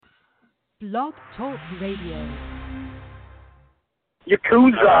Blog Talk Radio.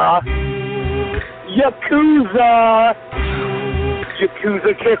 Yakuza! Yakuza!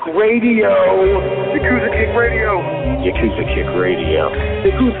 Yakuza Kick Radio! Yakuza Kick Radio! Yakuza Kick Radio!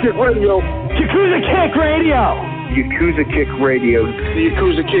 Yakuza Kick Radio! Yakuza Kick Radio! Yakuza Kick Radio! The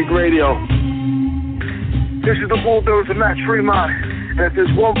Yakuza Kick Radio! This is the Bulldozer, Matt Tremont, and if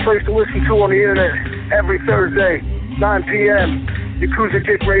there's one place to listen to on the internet every Thursday, 9 p.m., Yakuza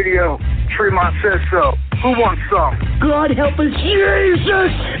Kick Radio, Tremont says so. Who wants some? God help us,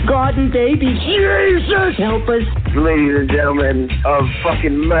 Jesus! God and baby, Jesus help us! Ladies and gentlemen of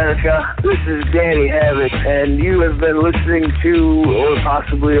fucking America, this is Danny Havoc, and you have been listening to, or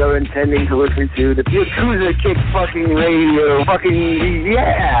possibly are intending to listen to, the Yakuza Kick fucking radio. Fucking,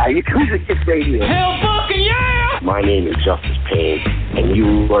 yeah! Yakuza Kick Radio. Hell fucking yeah! My name is Justice Payne, and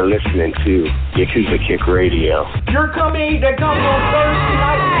you are listening to Yakuza Kick Radio. Your company that comes on Thursday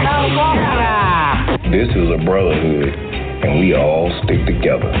night in California. This is a brotherhood, and we all stick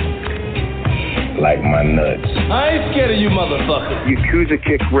together. Like my nuts. I ain't scared of you, motherfucker. Yakuza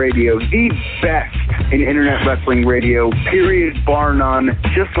Kick Radio, the best in internet wrestling radio, period, bar none,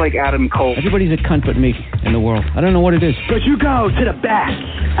 just like Adam Cole. Everybody's a cunt but me in the world. I don't know what it is. But you go to the back,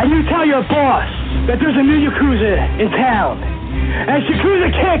 and you tell your boss that there's a new Yakuza in town. And it's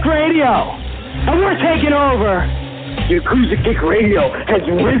Yakuza Kick Radio, and we're taking over. Yakuza Kick Radio has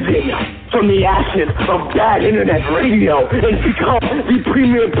risen from the ashes of bad internet radio and become the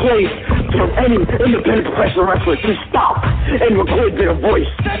premier place for any independent professional wrestler to stop and record their voice.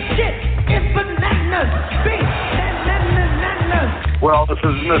 That shit is bananas! Big bananas! Well, this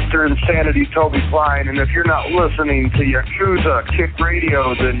is Mr. Insanity Toby Klein, and if you're not listening to Yakuza Kick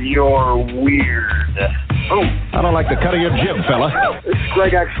Radio, then you're weird. Oh, I don't like the cut of your jib, fella. this is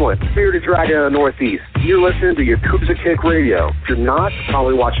Greg Excellent, Bearded Dragon of the Northeast. You're listening to Yakuza Kick Radio. If you're not,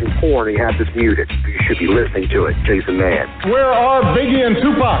 probably watching porn and you have this muted. You should be listening to it. Jason Mann. Where are Biggie and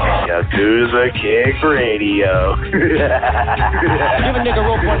Tupac? Yakuza Kick Radio. Give a nigga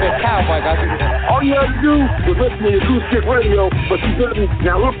rope on that cowboy, guys. All you have to do is listen to Yakuza Kick Radio, but you didn't.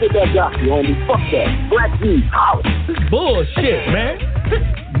 Now look at that guy, homie. Fuck that. Black D, holla. Bullshit, man.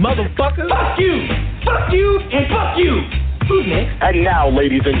 Motherfucker. Fuck you. Fuck you and fuck you. Who's next? And now,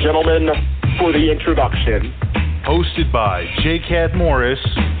 ladies and gentlemen, for the introduction. Hosted by J. Cat Morris.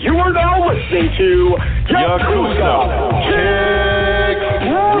 You are now listening to Yakuza Kick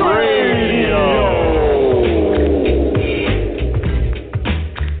Radio.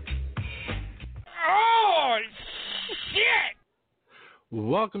 Oh, shit.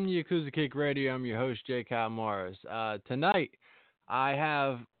 Welcome to Yakuza Kick Radio. I'm your host, J. Cat Morris. Tonight, I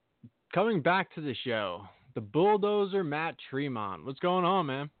have coming back to the show, the Bulldozer, Matt Tremont. What's going on,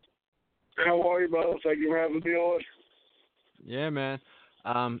 man? How are you, brother? Thank you for having me on. Yeah, man.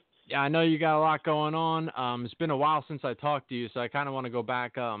 Yeah, I know you got a lot going on. It's been a while since I talked to you, so I kind of want to go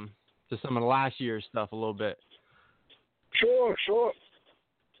back to some of the last year's stuff a little bit. Sure.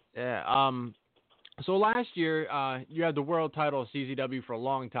 Yeah. So last year, you had the world title of CZW for a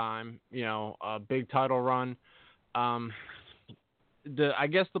long time. You know, a big title run. I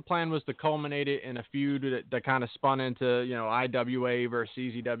guess the plan was to culminate it in a feud that kind of spun into, you know, IWA versus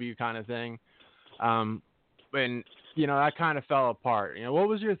CZW kind of thing. And, you know, that kind of fell apart. You know, what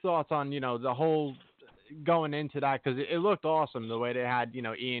was your thoughts on, you know, the whole going into that? Because it looked awesome the way they had, you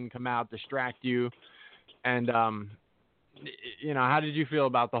know, Ian come out, distract you. And, you know, how did you feel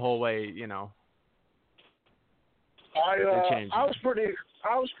about the whole way, you know? I was pretty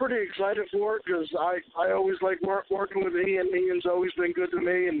excited for it because I always like working with Ian. Ian's always been good to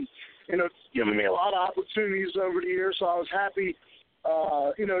me and, you know, giving me a lot of opportunities over the years. So I was happy,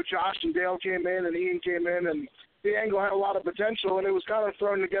 you know, Josh and Dale came in and Ian came in and the angle had a lot of potential and it was kind of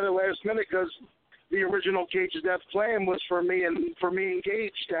thrown together last minute because the original Cage of Death plan was for me and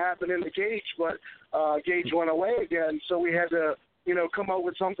Gage to happen in the cage, but Gage went away again. So we had to, you know, come up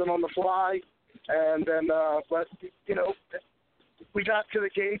with something on the fly. And then, but, you know, we got to the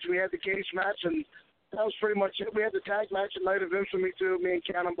cage. We had the cage match, and that was pretty much it. We had the tag match at Night of Infamy, too, me and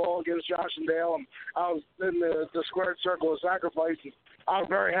Cannonball against Josh and Dale. And I was in the squared circle of sacrifice. And I'm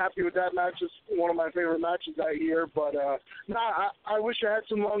very happy with that match. It's one of my favorite matches that year. But, I wish I had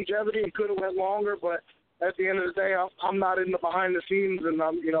some longevity and could have went longer. But at the end of the day, I'm not in the behind the scenes, and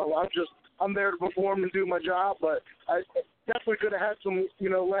I'm there to perform and do my job. But I definitely could have had some, you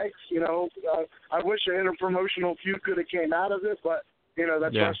know, legs. You know, I wish an interpromotional feud could have came out of it, but you know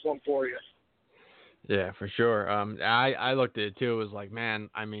that's wrestling for you. Yeah, for sure. I looked at it too. It was like, man,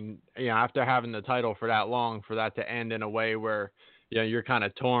 I mean, you know, after having the title for that long, for that to end in a way where, you know, you're kind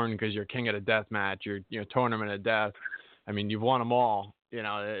of torn because you're king of the death match, you're, you know, tournament of death. I mean, you've won them all,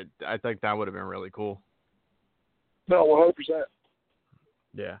 I think that would have been really cool. No, 100%.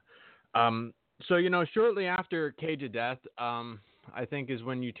 Yeah. So, shortly after Cage of Death, I think is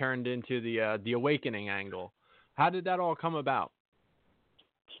when you turned into the Awakening angle. How did that all come about?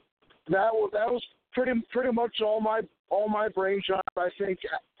 That was pretty much all my brainchild. I think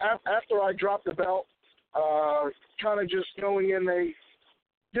after I dropped the belt, kind of just going in a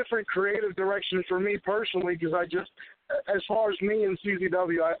different creative direction for me personally, because as far as me and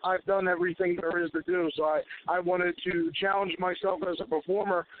CZW, I've done everything there is to do. So I wanted to challenge myself as a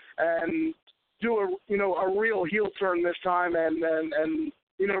performer and do a real heel turn this time, and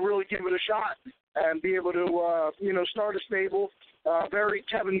really give it a shot and be able to start a stable. Very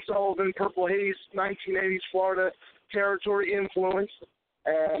Kevin Sullivan, Purple Haze, 1980s Florida territory influence,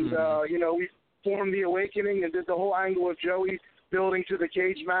 and we formed the Awakening and did the whole angle of Joey building to the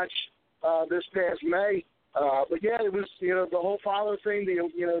cage match this past May. But yeah, it was the whole father thing,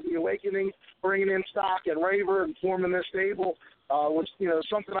 the Awakening, bringing in Stock and Raver and forming this stable was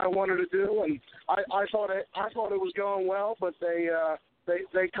something I wanted to do, and I thought it was going well, but they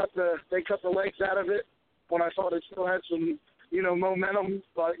cut the legs out of it when I thought it still had some momentum.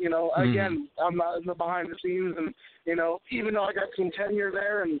 But again, I'm not in the behind the scenes, and even though I got some tenure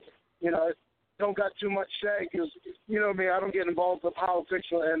there, and don't got too much say, because me, I don't get involved with politics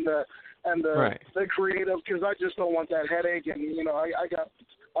and the creative, because I just don't want that headache, and I got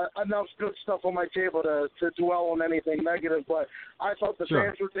enough good stuff on my table to dwell on anything negative. But I thought the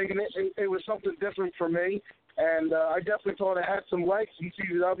fans were thinking it was something different for me, and I definitely thought it had some legs in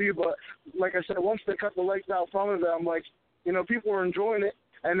CZW. But like I said, once they cut the legs out from it, I'm like, people were enjoying it,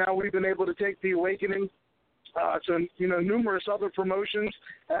 and now we've been able to take the Awakening to numerous other promotions,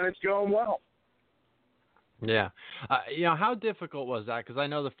 and it's going well. Yeah. How difficult was that? Because I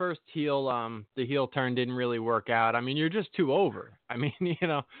know the first the heel turn didn't really work out. I mean, you're just too over. I mean,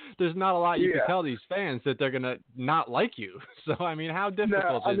 there's not a lot you can tell these fans that they're going to not like you. So, I mean, how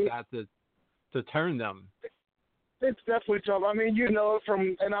difficult is that to turn them? It's definitely tough. I mean,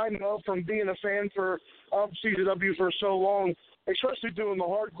 I know from being a fan of CZW for so long, especially doing the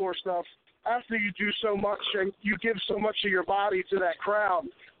hardcore stuff, after you do so much and you give so much of your body to that crowd,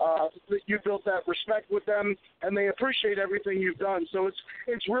 you built that respect with them, and they appreciate everything you've done. So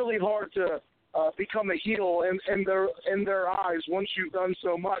it's really hard to become a heel in their eyes once you've done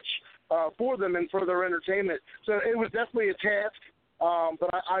so much for them and for their entertainment. So it was definitely a task, but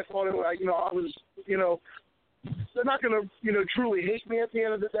I thought I was they're not going to truly hate me at the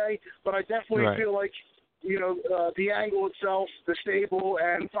end of the day, but I definitely feel like the angle itself, the stable,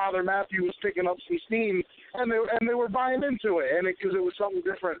 and Father Matthew was picking up some steam, and they were buying into it, and because it was something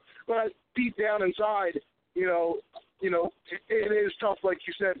different. But deep down inside, it is tough, like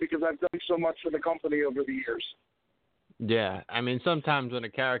you said, because I've done so much for the company over the years. Yeah, I mean, sometimes when a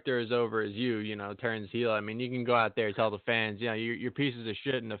character is over as turns heel, I mean, you can go out there and tell the fans, you're pieces of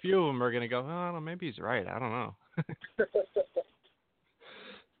shit, and a few of them are going to go, oh, maybe he's right. I don't know.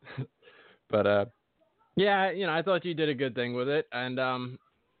 But, yeah, I thought you did a good thing with it. And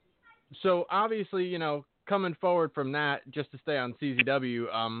so obviously, coming forward from that, just to stay on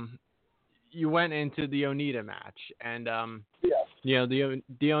CZW, you went into the Onita match. And, the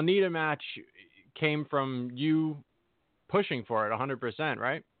Onita match came from you pushing for it 100%,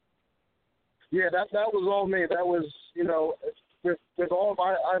 right? Yeah, that was all me. That was, with all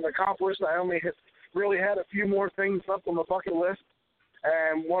I've accomplished, I only really had a few more things left on the bucket list.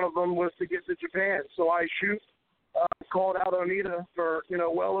 And one of them was to get to Japan. So I called out Onita for,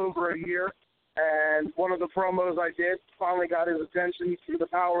 well over a year. And one of the promos I did finally got his attention through the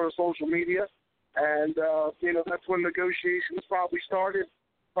power of social media. And, that's when negotiations probably started,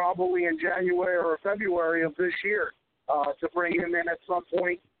 probably in January or February of this year, to bring him in at some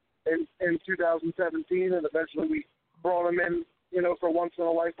point in 2017. And eventually we brought him in, for once in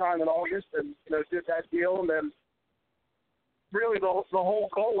a lifetime in August, and, did that deal. And then really the whole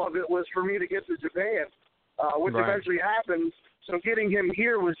goal of it was for me to get to Japan, which eventually happened. So getting him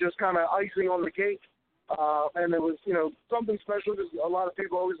here was just kind of icing on the cake. And it was, something special because a lot of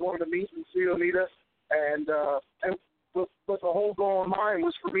people always wanted to meet and see Onita. But the whole goal of mine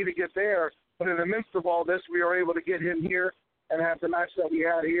was for me to get there. But in the midst of all this, we were able to get him here and have the match that we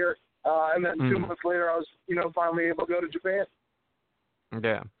had here. And then 2 months later, I was, finally able to go to Japan.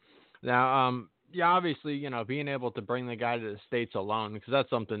 Yeah. Now, obviously, being able to bring the guy to the States alone, because that's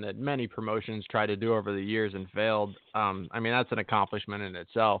something that many promotions try to do over the years and failed. I mean, that's an accomplishment in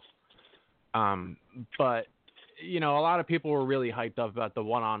itself. But, a lot of people were really hyped up about the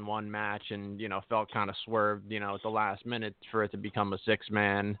one-on-one match and, felt kind of swerved, at the last minute for it to become a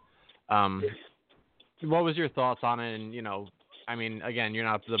six-man. What was your thoughts on it? And, I mean, again, you're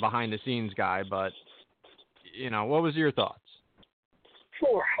not the behind-the-scenes guy, but, what was your thoughts?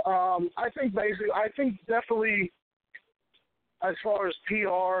 Sure. I think definitely as far as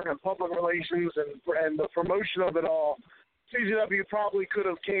PR and public relations and the promotion of it all, CZW probably could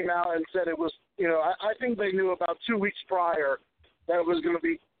have came out and said it was, I think they knew about 2 weeks prior that it was going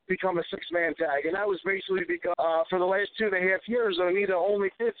to become a six-man tag. And that was basically because for the last 2.5 years, Onita only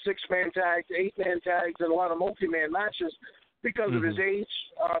did six-man tags, eight-man tags, and a lot of multi-man matches because of his age,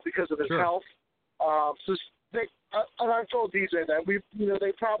 because of his health. And I've told DJ that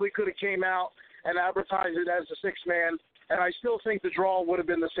they probably could have came out and advertised it as a six-man, and I still think the draw would have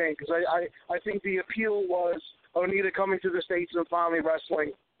been the same because I think the appeal was Onita coming to the States and finally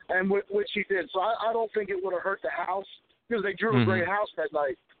wrestling, and which he did. So I don't think it would have hurt the house because they drew a great house that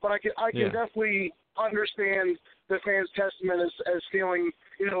night. But I can definitely understand the fans' testament as feeling,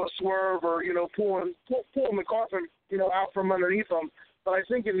 a swerve or, pulling the coffin, out from underneath them. But I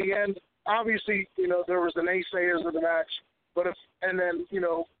think in the end, obviously, there was the naysayers of the match. But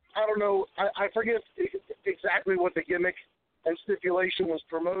I don't know, I forget exactly what the gimmick and stipulation was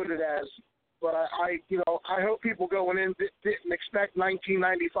promoted as. But I hope people going in didn't expect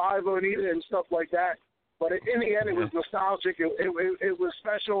 1995 Onita and stuff like that. But in the end, it was nostalgic. It was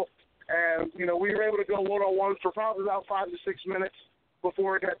special. And, we were able to go one-on-one for probably about 5 to 6 minutes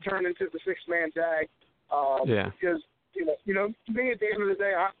before it got turned into the six-man tag. Because, me at the end of the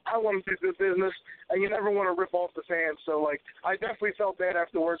day, I want to do good business, and you never want to rip off the fans. So, I definitely felt bad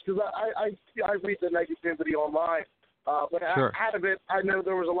afterwards because I read the negativity online. But out of it, I know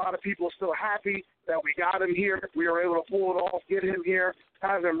there was a lot of people still happy that we got him here. We were able to pull it off, get him here,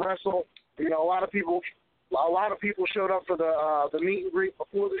 have him wrestle. A lot of people showed up for the meet and greet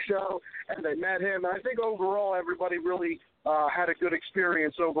before the show, and they met him. And I think overall, everybody really had a good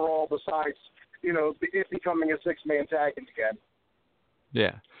experience overall. Besides, it becoming a six-man tag again.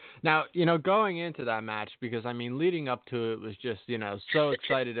 Yeah. Now, going into that match, because leading up to it was just, so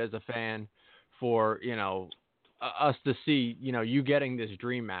excited as a fan for, us to see, you getting this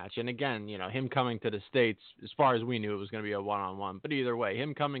dream match. And again, him coming to the States, as far as we knew, it was going to be a one-on-one. But either way,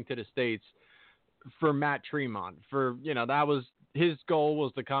 him coming to the States for Matt Tremont, that was his goal,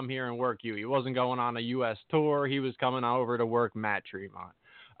 was to come here and work you. He wasn't going on a U.S. tour. He was coming over to work Matt Tremont.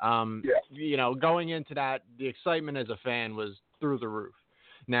 Going into that, the excitement as a fan was through the roof.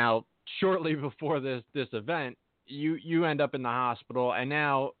 Now, shortly before this event, you end up in the hospital, and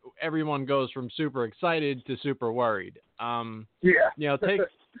now everyone goes from super excited to super worried.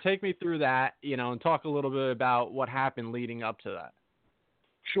 Take me through that, and talk a little bit about what happened leading up to that.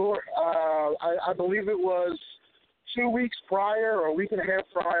 Sure. I believe it was 2 weeks prior or a week and a half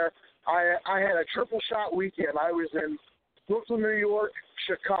prior. I had a triple shot weekend. I was in Brooklyn, New York,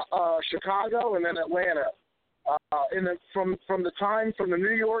 Chicago, and then Atlanta. From the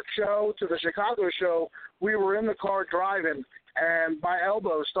New York show to the Chicago show, we were in the car driving, and my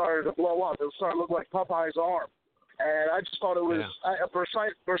elbow started to blow up. It started to look like Popeye's arm. And I just thought it was a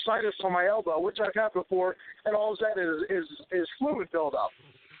bursitis on my elbow, which I've had before, and all that is fluid buildup.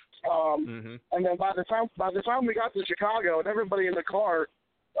 And then by the time we got to Chicago and everybody in the car,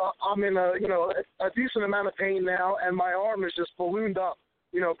 I'm in a decent amount of pain now, and my arm is just ballooned up,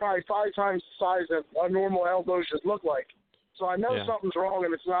 probably 5 times the size that a normal elbow should look like. So I know something's wrong,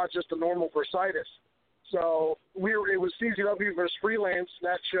 and it's not just a normal bursitis. So it was CZW versus Freelance,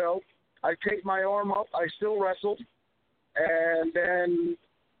 that show. I taped my arm up. I still wrestled. And then,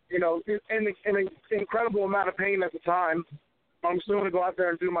 in an incredible amount of pain at the time, I'm still going to go out there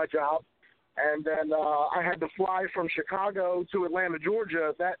and do my job. And then I had to fly from Chicago to Atlanta,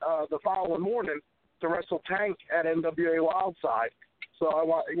 Georgia, the following morning to wrestle Tank at NWA Wildside. So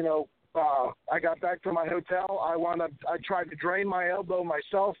I got back to my hotel. I tried to drain my elbow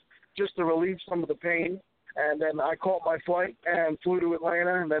myself just to relieve some of the pain. And then I caught my flight and flew to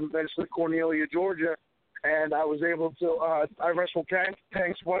Atlanta and then eventually Cornelia, Georgia. And I was able to, I wrestled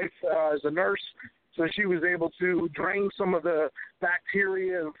Tank's wife as a nurse. So she was able to drain some of the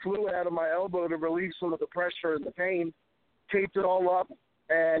bacteria and fluid out of my elbow to relieve some of the pressure and the pain, taped it all up,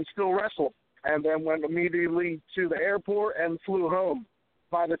 and still wrestled. And then went immediately to the airport and flew home.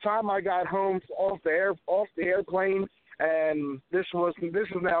 By the time I got home off the airplane, and this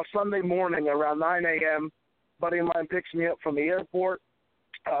is now Sunday morning around 9 a.m., buddy of mine picks me up from the airport,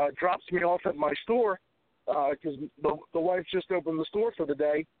 drops me off at my store because the wife just opened the store for the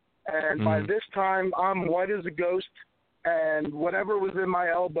day. And by this time, I'm white as a ghost, and whatever was in my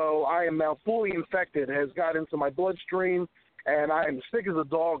elbow, I am now fully infected, has got into my bloodstream, and I am sick as a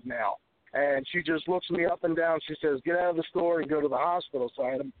dog now. And she just looks me up and down. She says, get out of the store and go to the hospital. So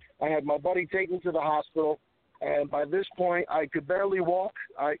I had my buddy take me to the hospital. And by this point, I could barely walk.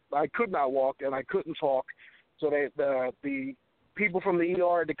 I could not walk, and I couldn't talk. So the people from the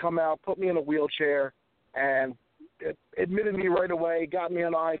ER had to come out, put me in a wheelchair, and admitted me right away, got me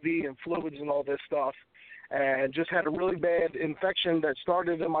on IV and fluids and all this stuff, and just had a really bad infection that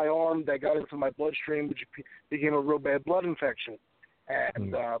started in my arm that got into my bloodstream, which became a real bad blood infection.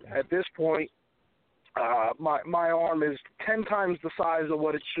 And at this point, my arm is 10 times the size of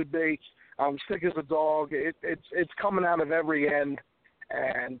what it should be. I'm sick as a dog. It's coming out of every end.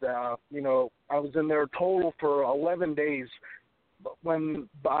 And, you know, I was in there total for 11 days. But when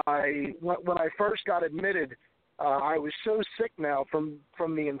I first got admitted, I was so sick now from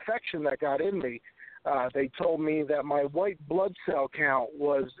the infection that got in me. They told me that my white blood cell count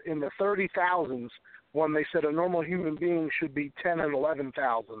was in the 30,000s when they said a normal human being should be 10 and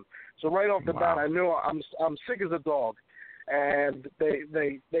 11,000. So right off the bat, I knew I'm sick as a dog. And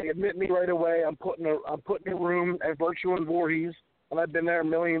they admit me right away. I'm put in a room at Virtue and Voorhees, and I've been there a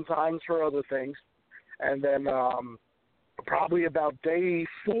million times for other things. And then probably about day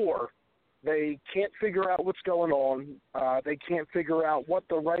 4, they can't figure out what's going on. They can't figure out what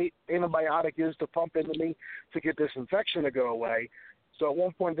the right antibiotic is to pump into me to get this infection to go away. So at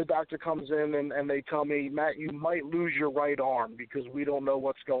one point the doctor comes in and they tell me, Matt, you might lose your right arm because we don't know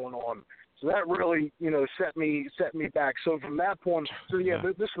what's going on. So that really, you know, set me back. So from that point,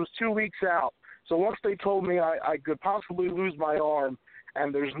 this was 2 weeks out. So once they told me I could possibly lose my arm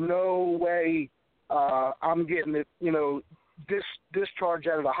and there's no way I'm getting it, you know, discharged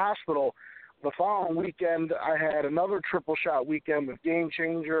out of the hospital, the following weekend I had another triple shot weekend with Game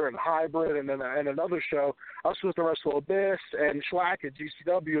Changer and Hybrid and another show. I was supposed to wrestle Abyss and Schlack at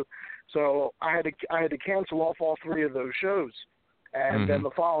GCW, so I had to cancel off all 3 of those shows. And then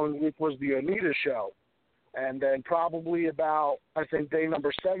the following week was the Onita show. And then probably about, I think, day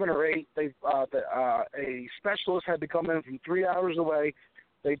number 7 or 8, a specialist had to come in from 3 hours away.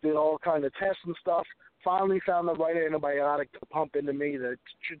 They did all kind of tests and stuff. Finally found the right antibiotic to pump into me to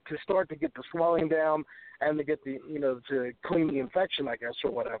start to get the swelling down and to get the, you know, to clean the infection, I guess,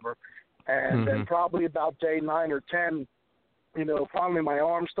 or whatever. And then probably about day 9 or 10, you know, finally my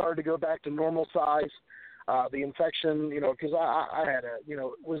arm started to go back to normal size. The infection, you know, because I had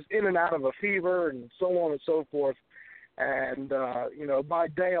was in and out of a fever and so on and so forth. And, you know, by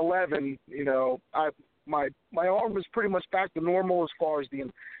day 11, you know, my arm was pretty much back to normal as far as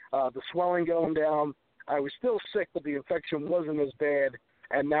the swelling going down. I was still sick, but the infection wasn't as bad.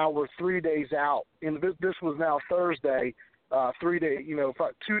 And now we're 3 days out. And this was now Thursday, 3 days, you know,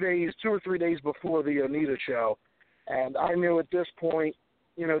 2 or 3 days before the Onita show. And I knew at this point,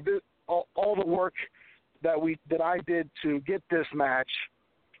 you know, all the work that I did to get this match,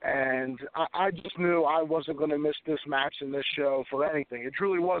 and I just knew I wasn't going to miss this match and this show for anything. It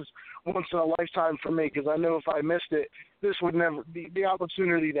truly was once in a lifetime for me, because I knew if I missed it, this would never the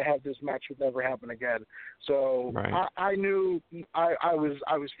opportunity to have this match would never happen again. So right. I knew I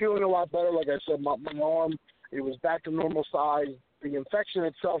was feeling a lot better. Like I said, my arm, it was back to normal size. The infection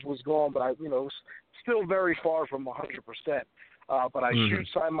itself was gone, but was still very far from 100%. But I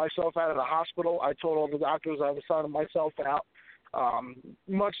signed myself out of the hospital. I told all the doctors I was signing myself out.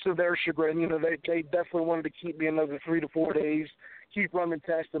 Much to their chagrin, they definitely wanted to keep me another 3 to 4 days, keep running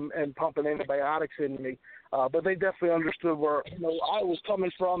tests and pumping antibiotics into me. But they definitely understood where I was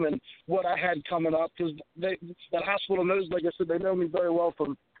coming from and what I had coming up, because that hospital knows, like I said, they know me very well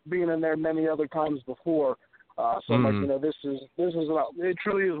from being in there many other times before. So I'm like, this is it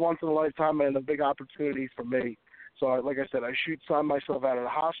truly is once in a lifetime and a big opportunity for me. So, like I said, I signed myself out of the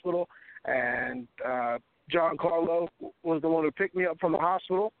hospital, and John Carlo was the one who picked me up from the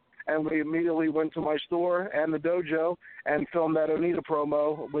hospital, and we immediately went to my store and the dojo and filmed that Onita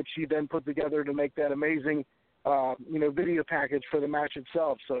promo, which he then put together to make that amazing, video package for the match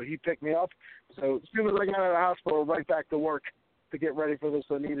itself. So he picked me up. So as soon as I got out of the hospital, right back to work to get ready for this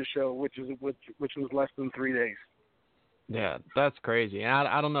Onita show, which was less than 3 days. Yeah, that's crazy. And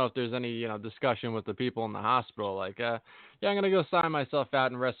I don't know if there's any, discussion with the people in the hospital. Like, I'm going to go sign myself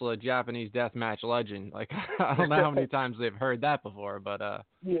out and wrestle a Japanese deathmatch legend. Like, I don't know how many times they've heard that before, but,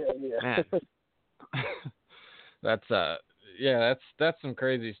 man, that's some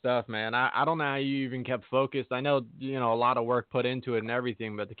crazy stuff, man. I don't know how you even kept focused. I know, a lot of work put into it and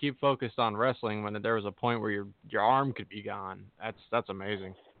everything, but to keep focused on wrestling when there was a point where your arm could be gone, that's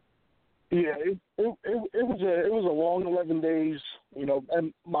amazing. Yeah, it was a long 11 days,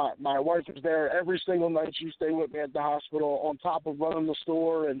 and my wife was there every single night. She stayed with me at the hospital on top of running the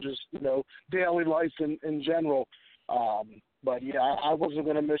store and just, daily life in general. But, yeah, I wasn't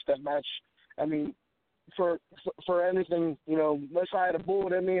going to miss that match. I mean, for anything, you know, unless I had a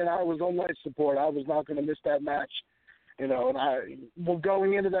bullet in me and I was on life support, I was not going to miss that match. You know, and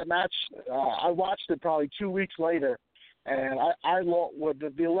going into that match, I watched it probably 2 weeks later, and I lost, with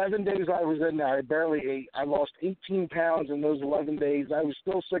the 11 days I was in there, I barely ate. I lost 18 pounds in those 11 days. I was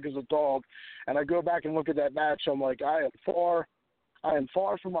still sick as a dog, and I go back and look at that match. I'm like, I am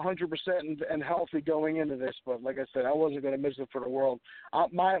far from 100% and healthy going into this, but like I said, I wasn't going to miss it for the world.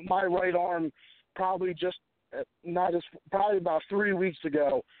 My right arm probably probably about 3 weeks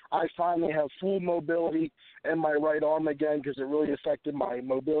ago, I finally have full mobility in my right arm again because it really affected my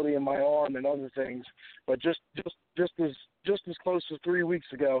mobility in my arm and other things. But just as close as 3 weeks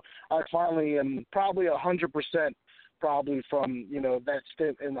ago, I finally am probably 100% probably from, you know, that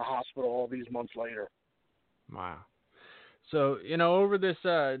stint in the hospital all these months later. Wow. So, you know, over this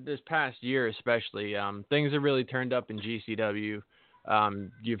past year especially, things have really turned up in GCW.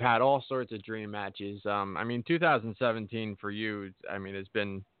 You've had all sorts of dream matches. I mean, 2017 for you, I mean, has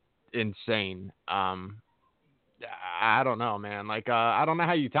been insane. I don't know, man. Like, I don't know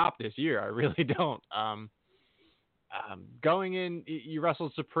how you top this year. I really don't. Going in, you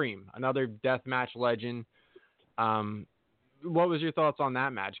wrestled Supreme, another deathmatch legend. What was your thoughts on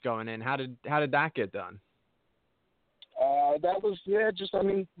that match going in? How did that get done? That was, I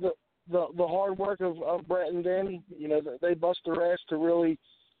mean, the hard work of Brett and Dan. You know, they bust their ass to really,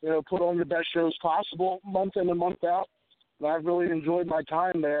 you know, put on the best shows possible month in and month out. And I really enjoyed my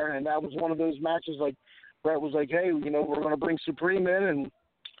time there. And that was one of those matches, like, Brett was like, hey, you know, we're going to bring Supreme in. And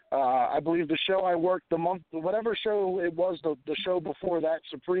I believe the show I worked whatever show it was, the show before that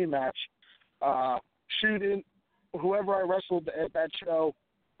Supreme match, shooting whoever I wrestled at that show,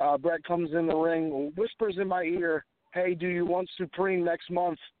 Brett comes in the ring, whispers in my ear, hey, do you want Supreme next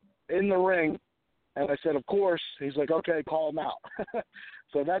month in the ring? And I said, of course. He's like, okay, call him out.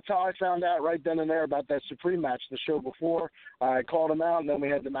 So that's how I found out right then and there about that Supreme match the show before. I called him out, and then we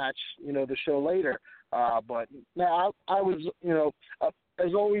had the match, you know, the show later. But now I was, you know,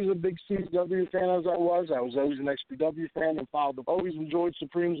 as always a big CZW fan as I was always an XPW fan and always enjoyed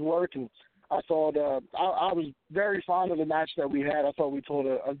Supreme's work. And I thought I was very fond of the match that we had. I thought we told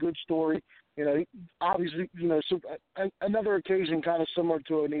a good story. You know, obviously, you know, another occasion kind of similar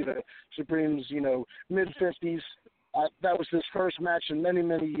to Onita. Supreme's, you know, mid-50s. That was his first match in many,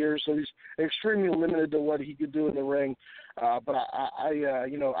 many years, so he's extremely limited to what he could do in the ring. But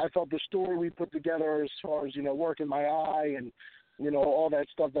you know, I thought the story we put together as far as, you know, working my eye and, you know, all that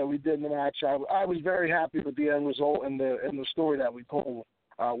stuff that we did in the match, I was very happy with the end result and the story that we told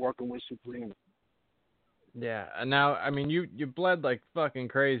working with Supreme. Yeah, and now, I mean, you bled like fucking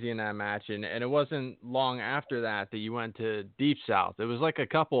crazy in that match, and it wasn't long after that you went to Deep South. It was like a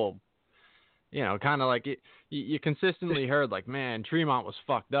couple, you know, kind of like you consistently heard like, man, Tremont was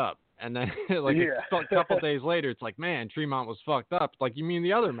fucked up. And then like a couple days later, it's like, man, Tremont was fucked up. Like, you mean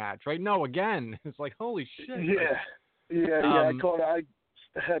the other match, right? No, again. It's like, holy shit. I called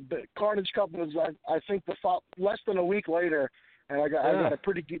it. Carnage Cup was, I think, less than a week later. And I got a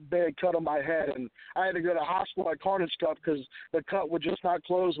pretty bad cut on my head, and I had to go to hospital at Carnage Cup because the cut would just not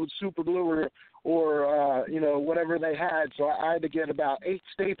close with super glue or you know, whatever they had. So I had to get about 8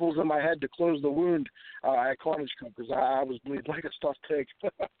 staples in my head to close the wound at Carnage Cup because I was bleeding like a stuffed pig.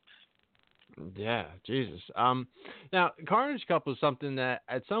 Yeah, Jesus. Now, Carnage Cup was something that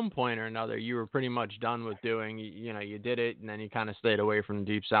at some point or another you were pretty much done with doing. You know, you did it, and then you kind of stayed away from the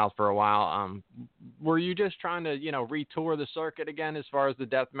Deep South for a while. Were you just trying to, you know, retour the circuit again as far as the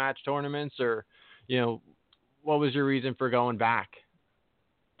deathmatch tournaments, or, you know, what was your reason for going back?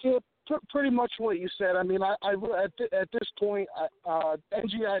 Yeah, pretty much what you said. I mean, at this point,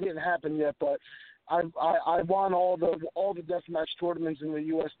 NGI didn't happen yet, but I won all the deathmatch tournaments in the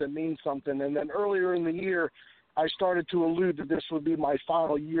U.S. that mean something. And then earlier in the year, I started to allude that this would be my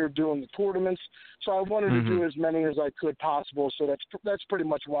final year doing the tournaments. So I wanted to do as many as I could possible. So that's pretty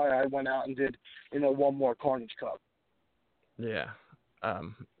much why I went out and did, you know, one more Carnage Cup. Yeah.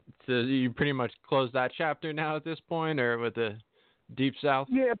 So you pretty much closed that chapter now at this point, or with the Deep South?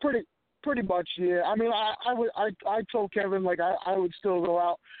 Yeah, pretty much. Yeah. I mean, I told Kevin, like, I would still go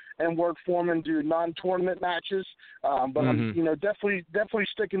out and work for him and do non-tournament matches. But I'm, you know, definitely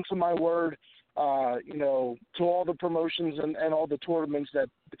sticking to my word, you know, to all the promotions and all the tournaments that,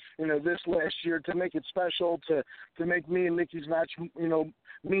 you know, this last year, to make it special, to make me and Mickey's match, you know,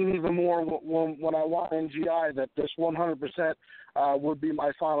 mean even more when I won NGI, that this 100% would be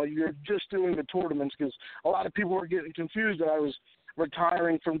my final year just doing the tournaments, because a lot of people were getting confused that I was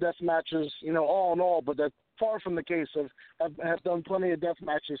retiring from death matches, you know, all in all, but that's far from the case. I've done plenty of death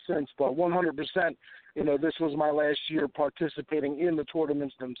matches since, but 100%, you know, this was my last year participating in the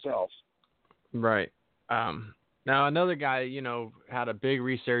tournaments themselves. Right. Now another guy, had a big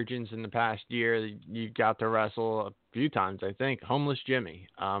resurgence in the past year. You got to wrestle a few times, I think. Homeless Jimmy.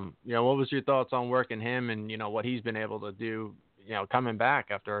 What was your thoughts on working him and what he's been able to do? Coming back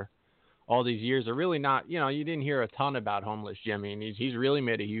after all these years, are really not. You didn't hear a ton about Homeless Jimmy, and he's really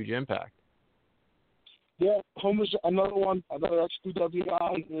made a huge impact. Yeah, Homeless, another XPW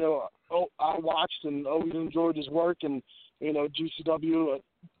guy. I watched and always enjoyed his work, and GCW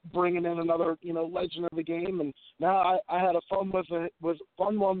bringing in another legend of the game, and now I had a fun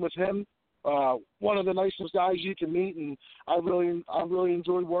one with him. One of the nicest guys you can meet, and I really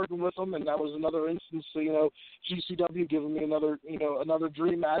enjoyed working with him. And that was another instance, GCW giving me another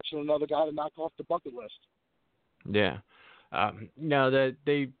dream match and another guy to knock off the bucket list. Yeah.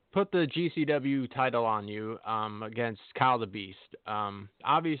 They put the GCW title on you against Kyle the Beast.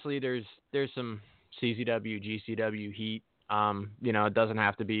 Obviously, there's some CZW, GCW heat. It doesn't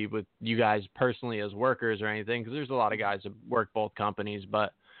have to be with you guys personally as workers or anything, because there's a lot of guys that work both companies.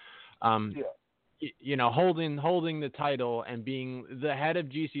 But, holding the title and being the head of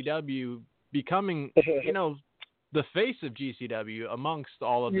GCW, becoming, the face of GCW amongst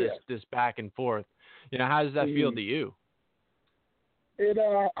all of this back and forth. How does that feel to you?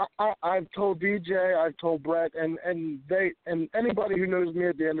 I've told DJ, I've told Brett, and anybody who knows me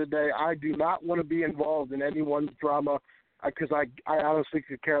at the end of the day, I do not want to be involved in anyone's drama, because I honestly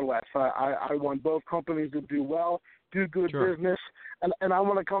could care less. I want both companies to do well, do good business, and I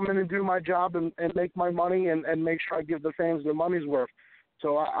want to come in and do my job and make my money and make sure I give the fans their money's worth.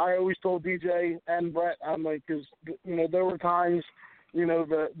 So I always told DJ and Brett, I'm like, because there were times,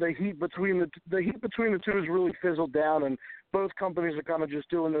 the heat between the two has really fizzled down, and both companies are kind of just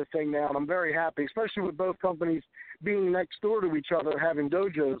doing their thing now, and I'm very happy, especially with both companies being next door to each other, having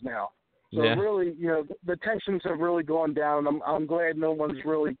dojos now. So really, the tensions have really gone down. I'm glad no one's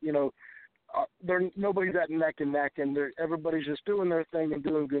really, nobody's at neck and neck, and everybody's just doing their thing and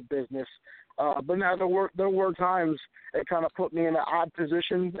doing good business. But now there were times it kind of put me in an odd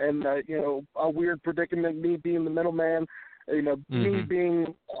position and a weird predicament. Me being the middleman, me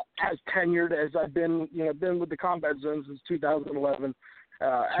being as tenured as I've been with the Combat Zone since 2011.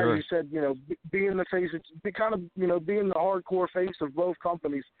 As you said, being the face, being the hardcore face of both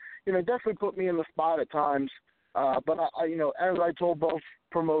companies, definitely put me in the spot at times. But I as I told both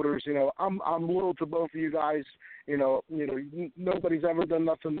promoters, I'm loyal to both of you guys. Nobody's ever done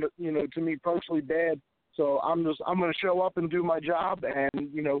nothing, to me personally bad. So I'm going to show up and do my job, and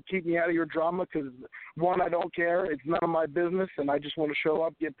keep me out of your drama, because one, I don't care. It's none of my business, and I just want to show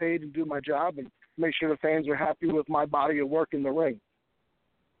up, get paid, and do my job, and make sure the fans are happy with my body of work in the ring.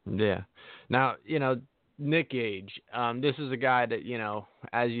 Yeah. Now, Nick Gage, this is a guy that,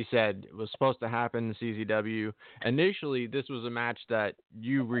 as you said, was supposed to happen in CZW. Initially, this was a match that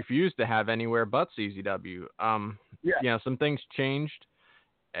you refused to have anywhere but CZW. Some things changed.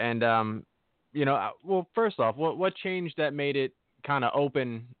 And, well, first off, what changed that made it kind of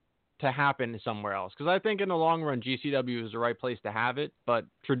open to happen somewhere else? Because I think in the long run, GCW was the right place to have it. But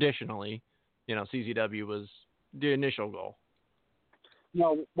traditionally, CZW was the initial goal.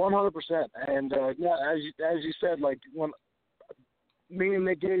 No, 100%. And, as you said, like, when me and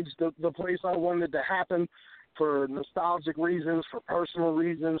Nick Gage, the place I wanted it to happen for nostalgic reasons, for personal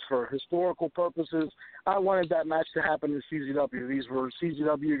reasons, for historical purposes, I wanted that match to happen in CZW. These were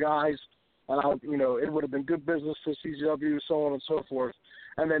CZW guys, and, it would have been good business for CZW, so on and so forth.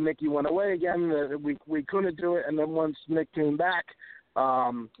 And then Nicky went away again. We couldn't do it. And then once Nick came back,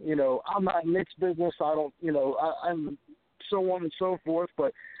 I'm not in Nick's business. I don't, I'm so on and so forth,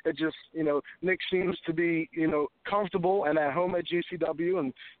 but it just, Nick seems to be, comfortable and at home at GCW,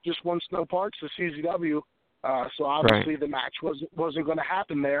 and just wants no parts of CZW. So obviously the match wasn't going to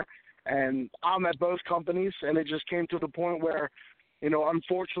happen there, and I'm at both companies, and it just came to the point where,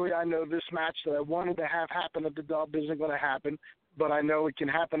 unfortunately, I know this match that I wanted to have happen at the Dub isn't going to happen, but I know it can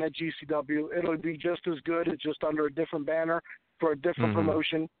happen at GCW. It'll be just as good. It's just under a different banner for a different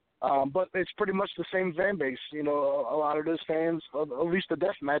promotion. But it's pretty much the same fan base. A lot of those fans, at least the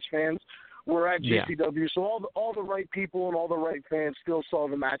deathmatch fans, were at GCW. So all the right people and all the right fans still saw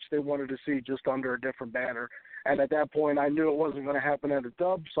the match they wanted to see, just under a different banner. And at that point, I knew it wasn't going to happen at a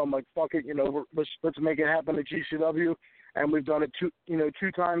Dub. So I'm like, fuck it, let's make it happen at GCW. And we've done it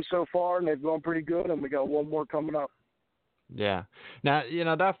two times so far, and they've gone pretty good. And we got one more coming up. Yeah. Now,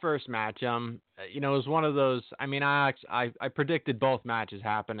 that first match, it was one of those, I predicted both matches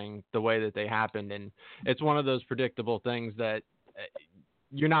happening the way that they happened, and it's one of those predictable things that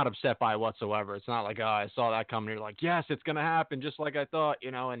you're not upset by whatsoever. It's not like, oh, I saw that coming. You're like, yes, it's going to happen just like I thought,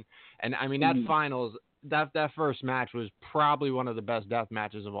 and that finals, that first match was probably one of the best death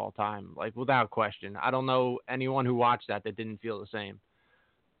matches of all time, like without question. I don't know anyone who watched that didn't feel the same.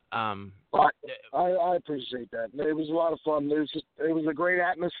 I appreciate that. It was a lot of fun. It was a great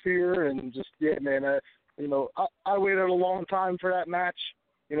atmosphere, and just man. I waited a long time for that match.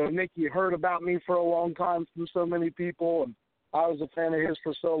 Nicky heard about me for a long time from so many people, and I was a fan of his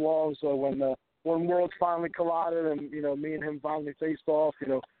for so long. So when worlds finally collided, and me and him finally faced off,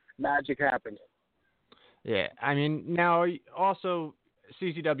 magic happened. Yeah, I mean, now also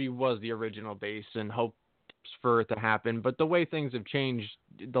CZW was the original base and hopes for it to happen, but the way things have changed,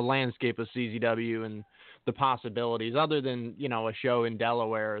 the landscape of CZW and the possibilities, other than, a show in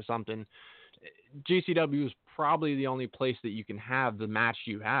Delaware or something, GCW is probably the only place that you can have the match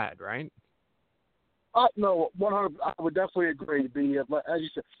you had, right? No, 100%. I would definitely agree. As you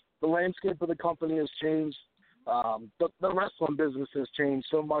said, the landscape of the company has changed. The wrestling business has changed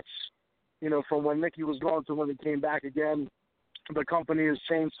so much, from when Nicky was gone to when he came back again. The company has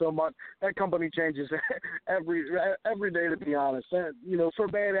changed so much. That company changes every day, to be honest. And, for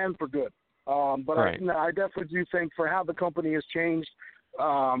bad and for good. But right. I definitely do think for how the company has changed,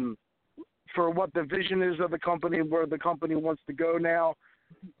 for what the vision is of the company, where the company wants to go now,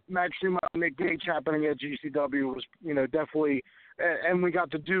 Match Tremont and Nick Gage happening at GCW was, definitely, and we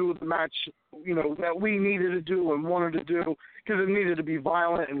got to do the match, that we needed to do and wanted to do, because it needed to be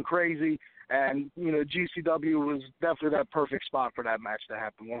violent and crazy, and, GCW was definitely that perfect spot for that match to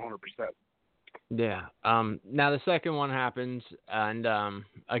happen, 100%. Yeah. Now the second one happens, and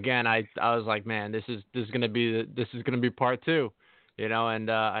again, I was like, man, this is gonna be part two. And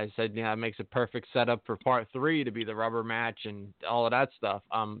I said, it makes a perfect setup for part 3 to be the rubber match and all of that stuff.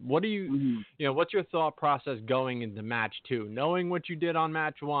 What do you, what's your thought process going into match 2, knowing what you did on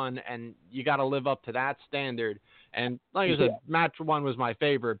match 1, and you got to live up to that standard? And like I said, match 1 was my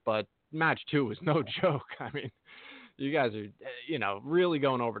favorite, but match 2 was no joke. I mean, you guys are, really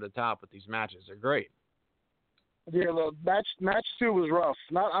going over the top with these matches. They're great. Yeah, the match 2 was rough.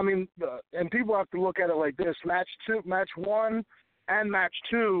 And people have to look at it like this: match 1. And match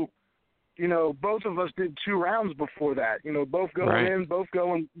 2, both of us did 2 rounds before that. Both going in,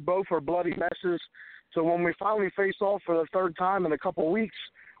 both are bloody messes. So when we finally face off for the third time in a couple of weeks,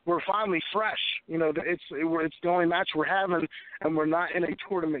 we're finally fresh. It's the only match we're having, and we're not in a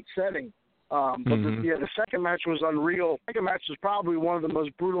tournament setting. But the second match was unreal. The second match was probably one of the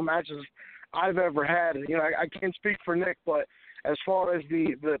most brutal matches I've ever had. I can't speak for Nick, but as far as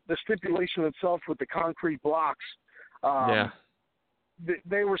the stipulation itself with the concrete blocks,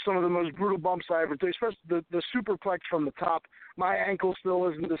 they were some of the most brutal bumps I ever did, especially the superplex from the top. My ankle still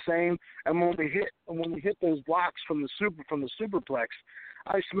isn't the same, and when we hit those blocks from the superplex,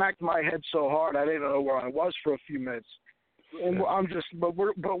 I smacked my head so hard I didn't know where I was for a few minutes. And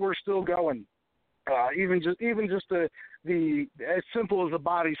we're still going. Even just the as simple as a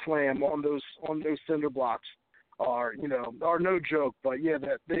body slam on those cinder blocks are no joke. But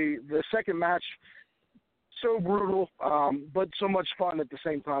the second match, so brutal, but so much fun at the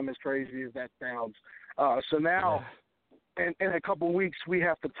same time, as crazy as that sounds. So now, in a couple of weeks, we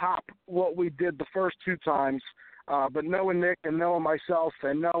have to top what we did the first 2 times. But knowing Nick and knowing myself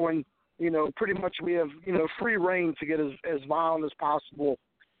and knowing, pretty much we have, free reign to get as violent as possible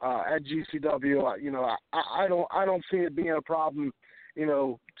at GCW. I don't see it being a problem,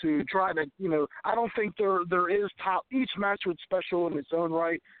 to try to, I don't think there is top. Each match was special in its own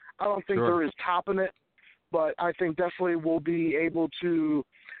right. I don't think there is topping it. But I think definitely we'll be able to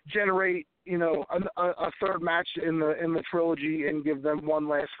generate, a third match in the trilogy and give them one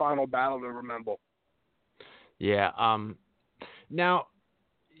last final battle to remember. Yeah. Now,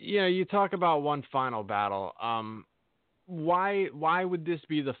 you talk about one final battle. Why would this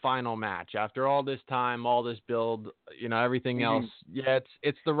be the final match after all this time, all this build, everything else? Yeah,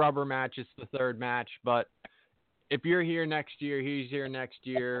 it's the rubber match. It's the third match. But if you're here next year, he's here next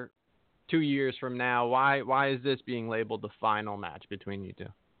year. 2 years from now, why is this being labeled the final match between you two?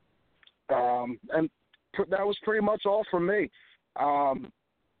 And that was pretty much all for me.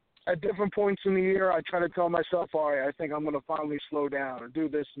 At different points in the year, I try to tell myself, all right, I think I'm going to finally slow down or do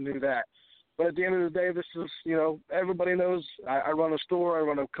this and do that. But at the end of the day, this is, everybody knows I run a store, I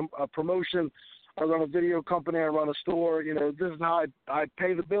run a promotion, I run a video company, I run a store. This is how I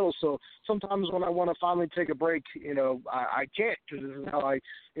pay the bills. So sometimes when I want to finally take a break, I can't, because this is how I,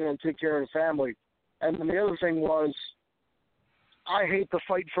 take care of the family. And then the other thing was, I hate the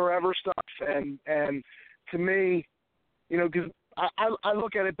fight forever stuff. And to me, because I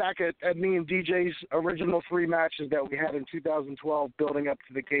look at it back at me and DJ's original 3 matches that we had in 2012 building up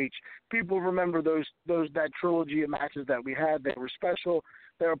to the Gage. People remember that trilogy of matches that we had. They were special.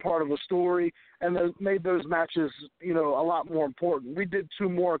 They were part of a story, and they made those matches, a lot more important. We did 2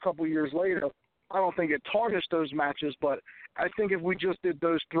 more a couple years later. I don't think it tarnished those matches, but I think if we just did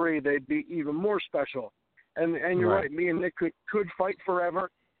those 3, they'd be even more special. And you're right. Me and Nick could fight forever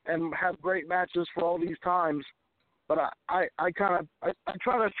and have great matches for all these times. But I try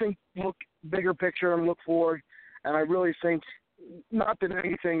to look bigger picture and look forward, and I really think not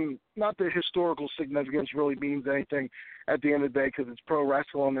that historical significance really means anything at the end of the day, because it's pro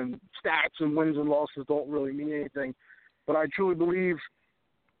wrestling and stats and wins and losses don't really mean anything. But I truly believe,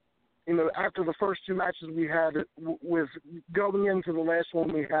 after the first 2 matches we had, with going into the last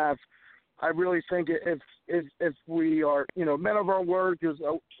one we have, I really think if we are, men of our word, because,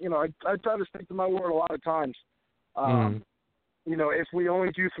 I try to stick to my word a lot of times. If we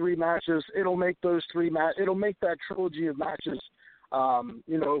only do 3 matches, it'll make those 3 it'll make that trilogy of matches.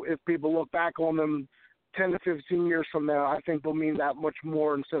 If people look back on them 10 to 15 years from now, I think they'll mean that much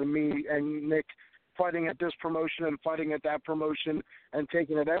more, instead of me and Nick fighting at this promotion and fighting at that promotion and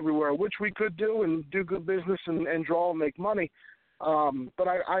taking it everywhere, which we could do and do good business and draw and make money. But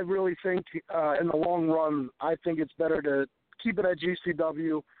I really think in the long run, I think it's better to keep it at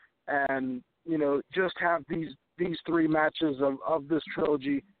GCW and, just have these 3 matches of this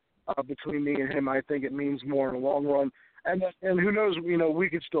trilogy between me and him. I think it means more in the long run. And who knows, we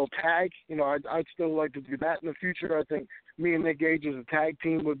could still tag. I'd still like to do that in the future. I think me and Nick Gage as a tag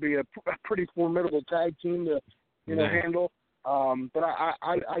team would be a pretty formidable tag team to, handle. But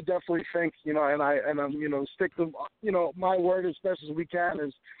I definitely think, and I'm, stick to, my word as best as we can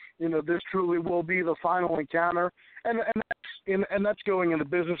is, this truly will be the final encounter. And that's going into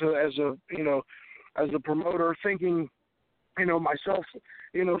business as a promoter, thinking, myself,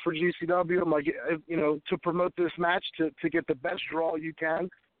 for GCW, I'm like, to promote this match, to get the best draw you can,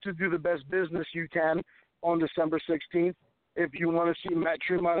 to do the best business you can on December 16th. If you want to see Matt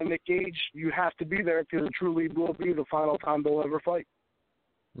Tremont and Nick Gage, you have to be there, because it truly will be the final time they'll ever fight.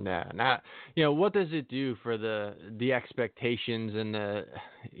 Yeah. Now, what does it do for the expectations and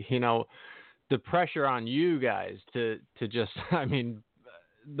the pressure on you guys to just,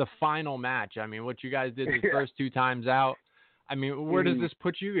 the final match? What you guys did the first 2 times out. Where does this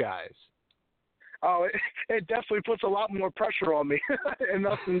put you guys? Oh, it definitely puts a lot more pressure on me, and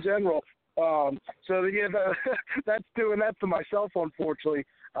us in general. That's doing that to myself, unfortunately.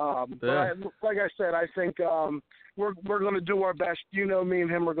 But like I said, I think we're going to do our best. Me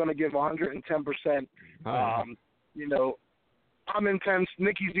and him are going to give 110%. I'm intense.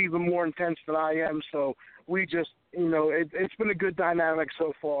 Nikki's even more intense than I am. So we just, it's been a good dynamic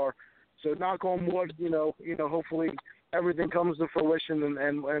so far. So knock on wood, hopefully everything comes to fruition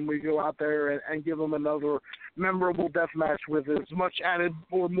and we go out there and give them another memorable death match with as much added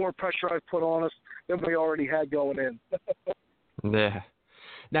or more pressure I've put on us than we already had going in. Yeah.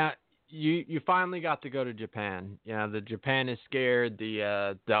 Now, you finally got to go to Japan. The Japan is scared,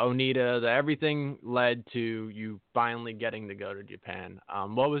 the Onita, everything led to you finally getting to go to Japan.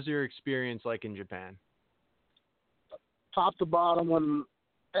 What was your experience like in Japan? Top to bottom, when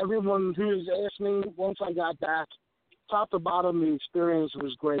everyone who's asked me once I got back, top to bottom, the experience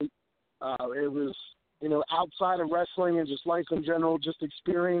was great. It was, outside of wrestling and just life in general, just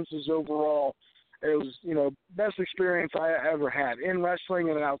experiences overall. It was, best experience I ever had in wrestling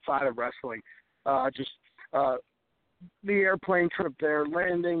and outside of wrestling. The airplane trip there,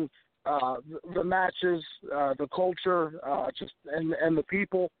 landing, the matches, the culture, and the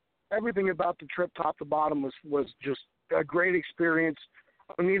people. Everything about the trip, top to bottom, was just a great experience.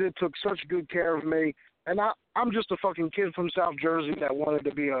 Onita took such good care of me. And I'm just a fucking kid from South Jersey that wanted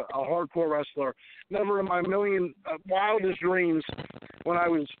to be a hardcore wrestler. Never in my million wildest dreams when I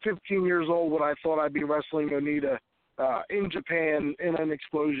was 15 years old would I thought I'd be wrestling Onita in Japan in an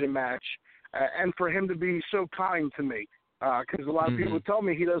explosion match. And for him to be so kind to me, because a lot of people tell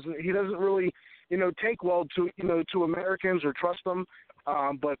me he doesn't really, take well to Americans or trust them.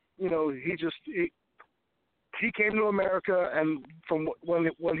 But, he came to America, and from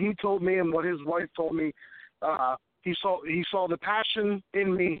when he told me and what his wife told me, he saw the passion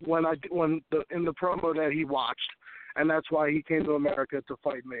in me in the promo that he watched, and that's why he came to America to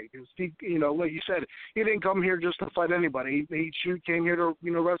fight me. Because he, like you said, he didn't come here just to fight anybody. He came here to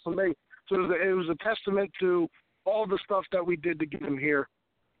wrestle me. So it was a testament to all the stuff that we did to get him here,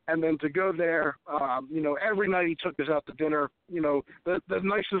 And then to go there, every night he took us out to dinner, the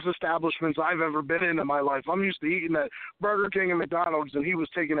nicest establishments I've ever been in my life. I'm used to eating at Burger King and McDonald's, and he was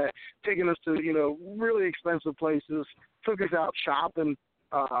taking us to, really expensive places, took us out shopping.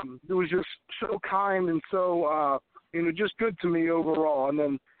 It was just so kind and so, just good to me overall. And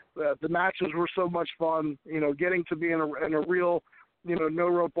then the matches were so much fun, getting to be in a real, no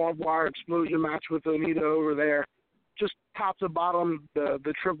rope barbed wire explosion match with Onita over there. Just top to bottom,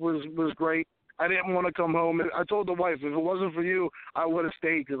 the trip was great. I didn't want to come home. I told the wife, if it wasn't for you, I would have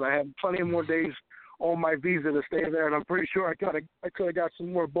stayed because I had plenty of more days on my visa to stay there, and I'm pretty sure I could have got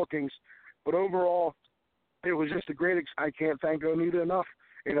some more bookings. But overall, it was just a great. I can't thank Onita enough.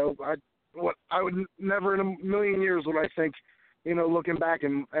 I would never in a million years would I think, looking back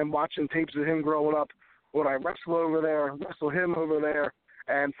and watching tapes of him growing up, would I wrestle him over there.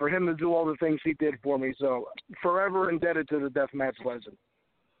 And for him to do all the things he did for me, so forever indebted to the deathmatch legend.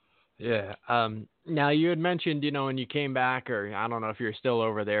 Yeah. Now you had mentioned, when you came back, or I don't know if you're still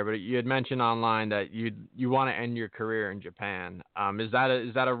over there, but you had mentioned online that you want to end your career in Japan. Is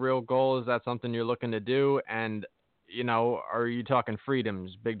that a real goal? Is that something you're looking to do? And are you talking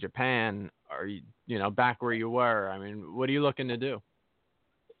freedoms, Big Japan? Are you back where you were? I mean, what are you looking to do?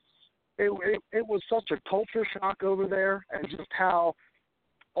 It was such a culture shock over there, and just how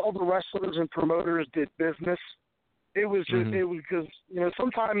all the wrestlers and promoters did business. It was just, it was because,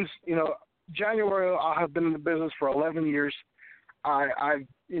 sometimes, January, I have been in the business for 11 years. I've,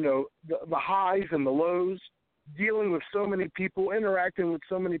 the highs and the lows, dealing with so many people, interacting with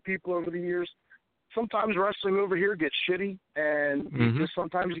so many people over the years. Sometimes wrestling over here gets shitty, and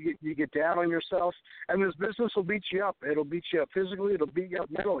sometimes you get down on yourself, and this business will beat you up. It'll beat you up physically. It'll beat you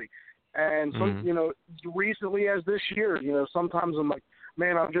up mentally. And recently as this year, sometimes I'm like,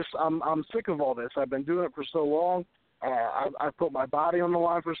 man, I'm sick of all this. I've been doing it for so long. I've put my body on the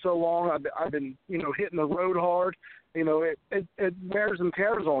line for so long. I've been, hitting the road hard. It wears and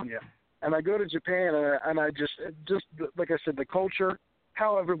tears on you. And I go to Japan, and I just like I said, the culture,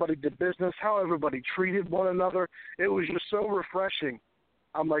 how everybody did business, how everybody treated one another. It was just so refreshing.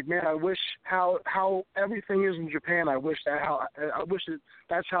 I'm like, man, I wish how everything is in Japan. I wish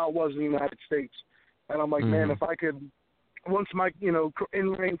that's how it was in the United States. And I'm like, man, if I could, once my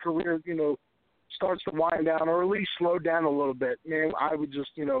in-ring career starts to wind down, or at least slow down a little bit, man, I would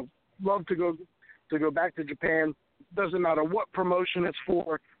just love to go back to Japan. Doesn't matter what promotion it's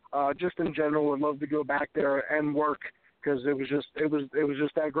for, just in general, would love to go back there and work, because it was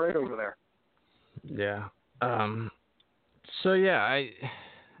just that great over there. Yeah. So yeah,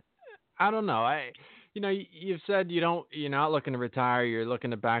 I don't know. You've said you're not looking to retire. You're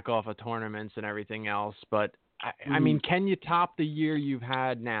looking to back off of tournaments and everything else. But I mean, can you top the year you've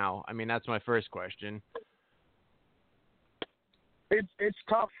had now? I mean, that's my first question. It's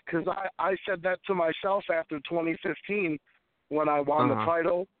tough, because I said that to myself after 2015 when I won the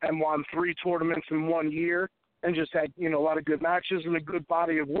title and won 3 tournaments in 1 year, and just had a lot of good matches and a good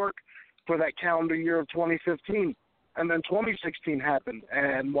body of work for that calendar year of 2015. And then 2016 happened,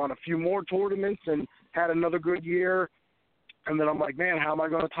 and won a few more tournaments and had another good year. And then I'm like, man, how am I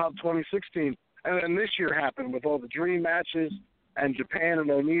going to top 2016? And then this year happened with all the dream matches and Japan and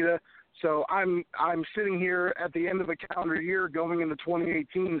Onita. So I'm sitting here at the end of a calendar year going into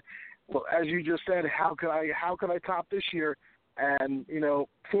 2018. Well, as you just said, how could I top this year? And,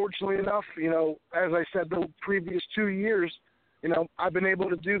 fortunately enough, as I said, the previous 2 years, I've been able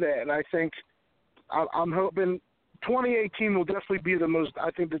to do that. And I think I'm hoping 2018 will definitely be the most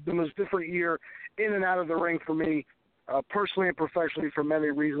different year in and out of the ring for me, personally and professionally, for many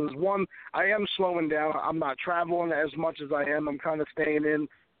reasons. One, I am slowing down. I'm not traveling as much as I am. I'm kind of staying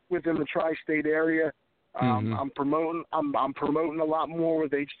within the tri-state area. I'm promoting a lot more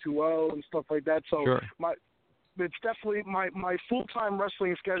with H2O and stuff like that. So sure. It's definitely my full-time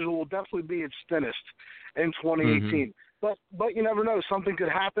wrestling schedule will definitely be its thinnest in 2018. But you never know. Something could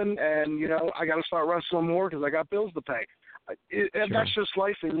happen, and, I got to start wrestling more because I got bills to pay. And that's just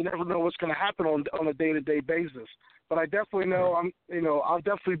life, and you never know what's going to happen on a day-to-day basis. But I definitely know I'll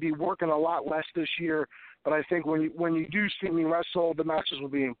definitely be working a lot less this year. But I think when you do see me wrestle, the matches will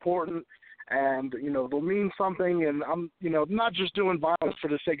be important, and, they'll mean something. And I'm, not just doing violence for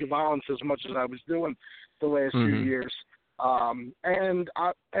the sake of violence as much as I was doing the last few years. And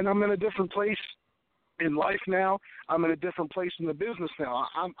I'm in a different place in life now. I'm in a different place in the business now.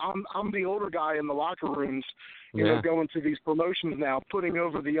 I'm the older guy in the locker rooms, going to these promotions now, putting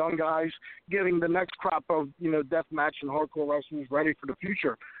over the young guys, getting the next crop of, deathmatch and hardcore wrestlers ready for the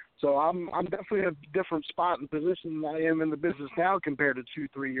future. So I'm definitely in a different spot and position than I am in the business now compared to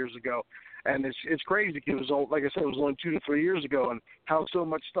 2-3 years ago. And it's crazy because, like I said, it was only 2 to 3 years ago, and how so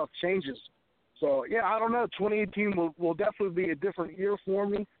much stuff changes. So, yeah, I don't know. 2018 will definitely be a different year for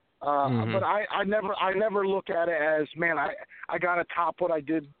me. But I never look at it as, man, I got to top what I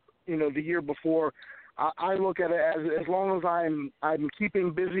did, the year before. I look at it as long as I'm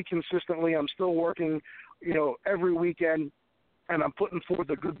keeping busy consistently, I'm still working, every weekend, and I'm putting forth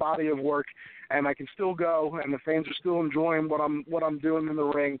a good body of work, and I can still go, and the fans are still enjoying what I'm doing in the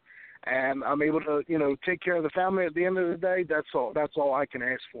ring, and I'm able to, take care of the family at the end of the day. That's all I can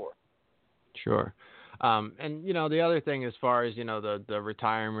ask for. Sure. And, the other thing as far as, the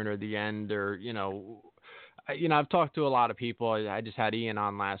retirement or the end or, I've talked to a lot of people. I just had Ian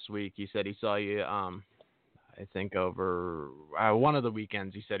on last week. He said he saw you, I think over one of the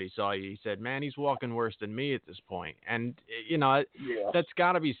weekends. He said he saw you. He said, man, he's walking worse than me at this point. And, that's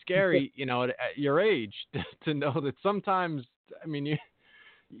got to be scary, at your age to know that sometimes, I mean,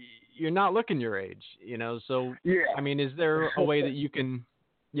 you're not looking your age, so, I mean, is there a way that you can,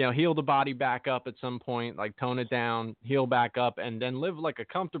 heal the body back up at some point, like tone it down, heal back up, and then live like a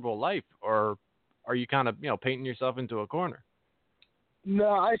comfortable life? Or are you kind of, painting yourself into a corner? No,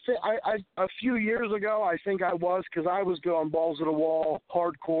 I think a few years ago, I think I was, because I was going balls to the wall,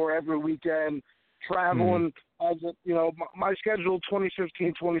 hardcore every weekend, traveling. My schedule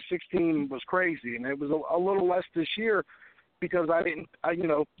 2015, 2016 was crazy, and it was a little less this year because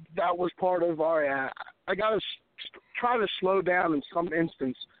that was part of our. I got to try to slow down in some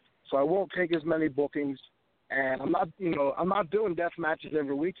instance, so I won't take as many bookings. And I'm not doing death matches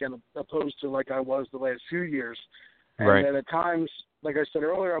every weekend, opposed to like I was the last few years. And then at times, like I said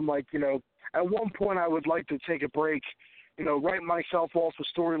earlier, I'm like, at one point I would like to take a break, write myself off of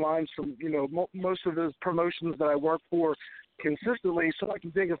storylines from, most of the promotions that I work for consistently, so I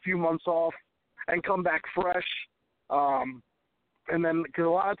can take a few months off and come back fresh. And then, because a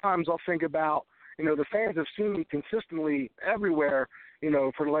lot of times I'll think about, the fans have seen me consistently everywhere,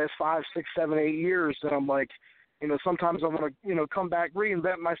 for the last 5, 6, 7, 8 years, and I'm like, sometimes I want to, come back,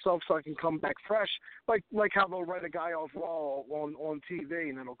 reinvent myself so I can come back fresh, like how they'll write a guy off Raw on TV,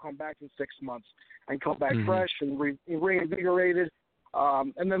 and then he'll come back in 6 months and come back fresh and reinvigorated.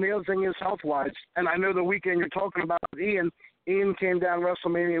 And then the other thing is health-wise, and I know the weekend you're talking about with Ian came down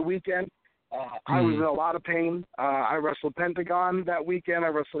WrestleMania weekend. I was in a lot of pain. I wrestled Pentagon that weekend. I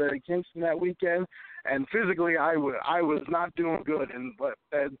wrestled Eddie Kingston that weekend, and physically I was not doing good.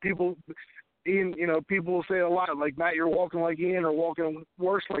 And people. Ian, people will say a lot, like, Matt, you're walking like Ian or walking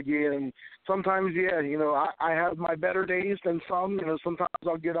worse like Ian. And sometimes, I have my better days than some. Sometimes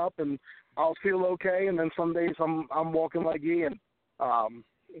I'll get up and I'll feel okay, and then some days I'm walking like Ian.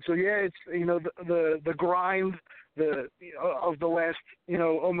 So yeah, it's the grind of the last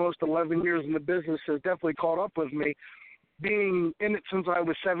almost 11 years in the business has definitely caught up with me. Being in it since I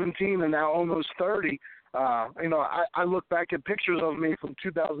was 17 and now almost 30. I look back at pictures of me from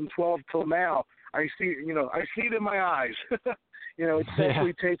 2012 till now. I see it in my eyes. It's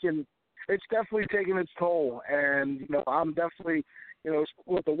definitely taken its toll, and I'm definitely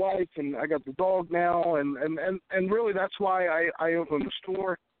with the wife, and I got the dog now, and really that's why I opened the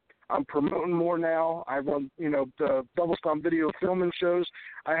store. I'm promoting more now. I run the Double Stomp video filming shows.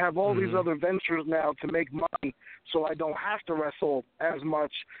 I have all these other ventures now to make money, so I don't have to wrestle as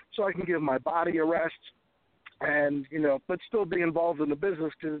much, so I can give my body a rest. And, but still be involved in the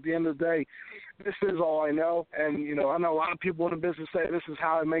business, because at the end of the day, this is all I know. And, I know a lot of people in the business say this is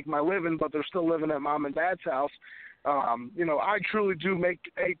how I make my living, but they're still living at mom and dad's house. I truly do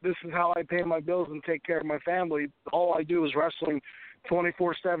this is how I pay my bills and take care of my family. All I do is wrestling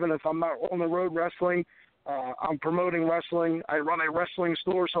 24/7. If I'm not on the road wrestling, I'm promoting wrestling. I run a wrestling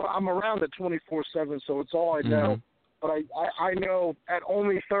store, so I'm around it 24/7, so it's all I know. But I know at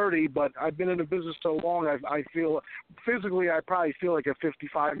only 30, but I've been in the business so long, I feel physically I probably feel like a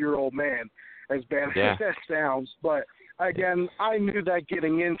 55-year-old man, as bad as that sounds. But again, I knew that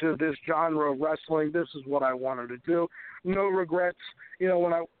getting into this genre of wrestling, this is what I wanted to do. No regrets.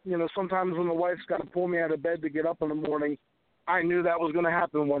 Sometimes when the wife's got to pull me out of bed to get up in the morning, I knew that was going to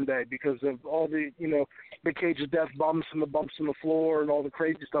happen one day because of all the, the cage of death bumps and the bumps on the floor and all the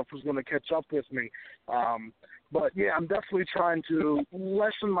crazy stuff was going to catch up with me. But, yeah, I'm definitely trying to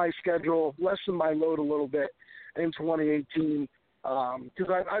lessen my schedule, lessen my load a little bit in 2018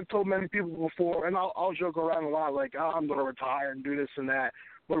 because I've told many people before, and I'll joke around a lot like, I'm going to retire and do this and that.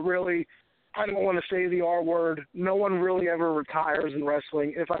 But really, I don't want to say the R word. No one really ever retires in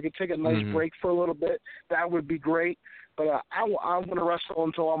wrestling. If I could take a nice break for a little bit, that would be great. But I'm going to wrestle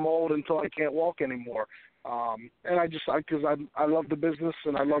until I'm old, until I can't walk anymore. And because I love the business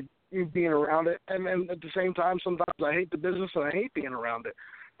and I love being around it, and at the same time, sometimes I hate the business and I hate being around it.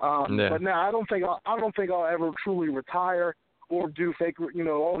 But now I don't think I'll ever truly retire or do fake,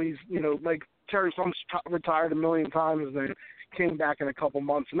 all these, like Terry Funk's retired a million times and then came back in a couple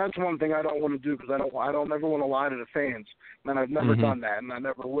months, and that's one thing I don't want to do because I don't ever want to lie to the fans, and I've never done that, and I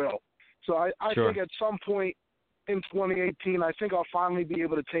never will. So I think at some point in 2018, I think I'll finally be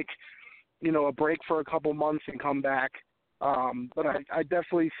able to take, a break for a couple months and come back. But I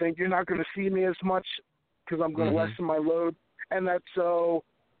definitely think you're not going to see me as much because I'm going to lessen my load, and that's so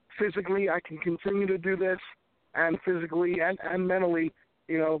physically I can continue to do this, and physically and mentally,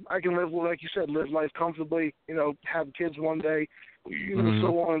 I can live, like you said, live life comfortably, have kids one day,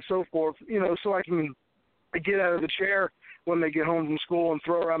 so on and so forth, so I can get out of the chair when they get home from school and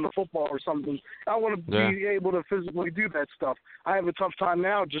throw around the football or something. I want to be able to physically do that stuff. I have a tough time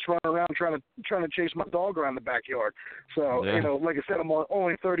now just running around trying to chase my dog around the backyard. So, like I said, I'm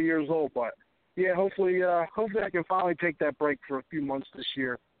only 30 years old, but hopefully I can finally take that break for a few months this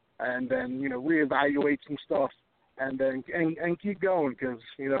year and then, reevaluate some stuff and then and keep going because,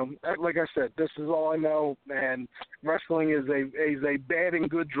 like I said, this is all I know, and wrestling is a bad and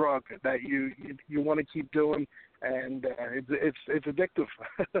good drug that you want to keep doing. And it's addictive.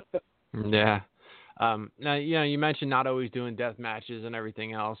 Yeah. Now, you mentioned not always doing death matches and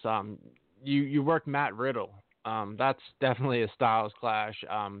everything else. You worked Matt Riddle. That's definitely a styles clash.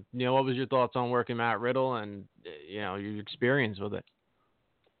 What was your thoughts on working Matt Riddle and your experience with it?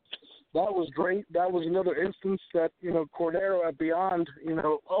 That was great. That was another instance that Cordero at Beyond,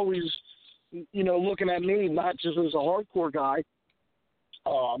 always, looking at me not just as a hardcore guy.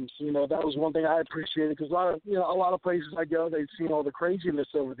 That was one thing I appreciated because a lot of places I go, they've seen all the craziness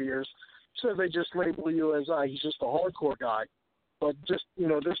over the years, so they just label you as he's just a hardcore guy. But just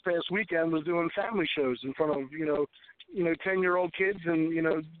this past weekend was doing family shows in front of 10-year-old kids and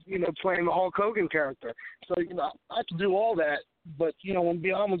playing the Hulk Hogan character. So I can do all that, but when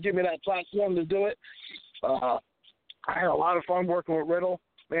Beyond would give me that platform to do it, I had a lot of fun working with Riddle.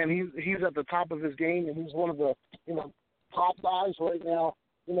 Man, he's at the top of his game, and he's one of the top guys right now,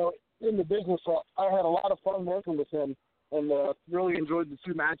 in the business. So I had a lot of fun working with him and really enjoyed the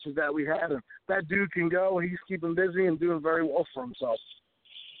two matches that we had. And that dude can go. He's keeping busy and doing very well for himself.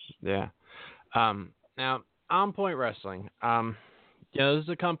 Yeah. Now, On Point Wrestling, this is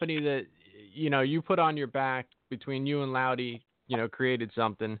a company that, you put on your back between you and Loudy, created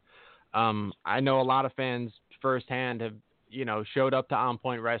something. I know a lot of fans firsthand have, showed up to On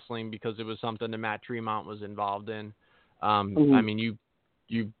Point Wrestling because it was something that Matt Tremont was involved in. I mean,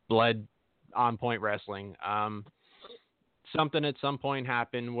 you bled On Point Wrestling. Something at some point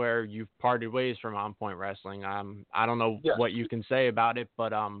happened where you've parted ways from On Point Wrestling. I don't know what you can say about it,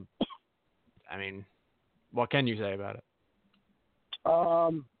 but what can you say about it?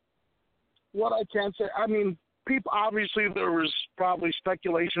 What I can say, people, obviously there was probably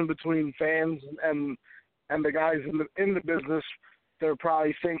speculation between fans and the guys in the business. They're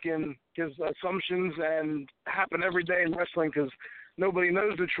probably thinking, because assumptions and happen every day in wrestling because nobody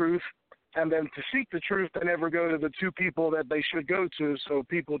knows the truth. And then to seek the truth, they never go to the two people that they should go to. So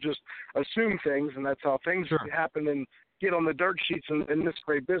people just assume things, and that's how things happen and get on the dirt sheets in this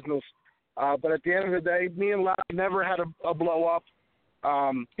great business. But at the end of the day, me and Loudy never had a blow up.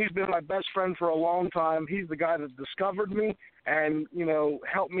 He's been my best friend for a long time. He's the guy that discovered me and,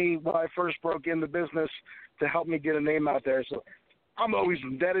 helped me when I first broke in the business to help me get a name out there. So I'm always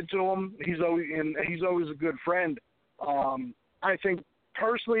indebted to him. He's always a good friend. I think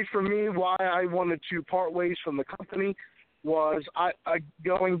personally for me, why I wanted to part ways from the company was I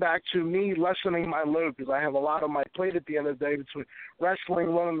going back to me lessening my load because I have a lot on my plate at the end of the day between wrestling,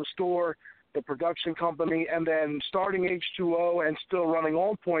 running the store, the production company, and then starting H2O and still running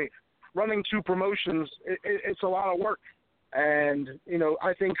On Point. Running two promotions, it's a lot of work. And,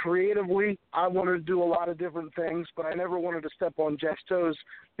 I think creatively I wanted to do a lot of different things, but I never wanted to step on Jeff's toes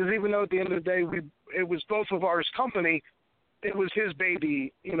because even though at the end of the day it was both of ours company, it was his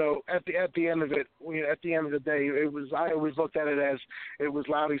baby, at the end of it. At the end of the day, I always looked at it as it was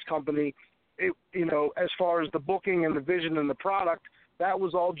Loudy's company. As far as the booking and the vision and the product, that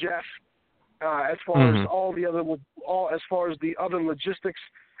was all Jeff. As far as the other logistics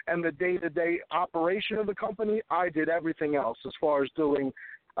and the day-to-day operation of the company, I did everything else as far as doing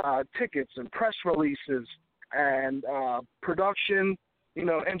tickets and press releases and production,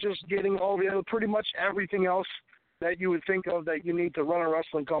 and just getting all the other, pretty much everything else that you would think of that you need to run a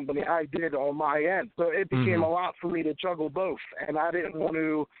wrestling company, I did on my end. So it became a lot for me to juggle both, and I didn't want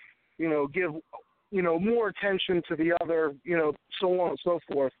to, give, more attention to the other, so on and so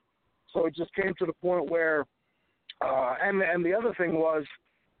forth. So it just came to the point where, and the other thing was,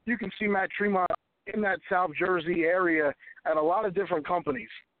 you can see Matt Tremont in that South Jersey area at a lot of different companies.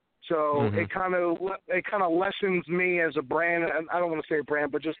 So it kind of lessens me as a brand, and I don't want to say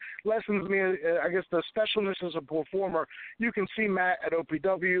brand, but just lessens me, I guess, the specialness as a performer. You can see Matt at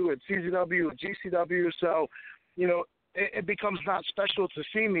OPW, at CZW, at GCW. So, you know, it becomes not special to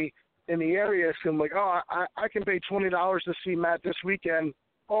see me in the area. So I'm like, oh, I can pay $20 to see Matt this weekend,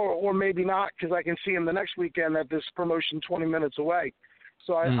 or maybe not, because I can see him the next weekend at this promotion 20 minutes away.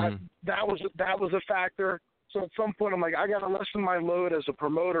 So that was a factor. So at some point, I'm like, I got to lessen my load as a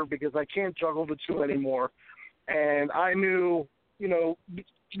promoter because I can't juggle the two anymore. And I knew, you know,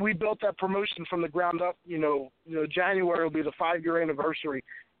 we built that promotion from the ground up. You know, January will be the 5-year anniversary.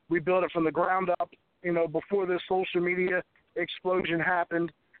 We built it from the ground up. You know, before this social media explosion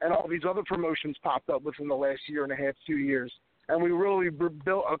happened, and all these other promotions popped up within the last year and a half, 2 years. And we really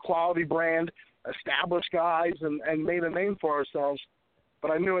built a quality brand, established guys, and made a name for ourselves. But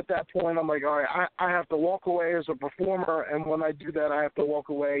I knew at that point, I'm like, all right, I have to walk away as a performer, and when I do that, I have to walk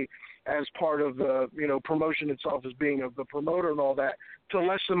away as part of the, you know, promotion itself as being of the promoter and all that, to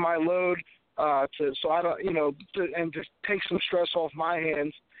lessen my load, so I don't, you know, and just take some stress off my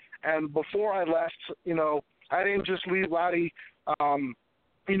hands. And before I left, you know, I didn't just leave Laddie,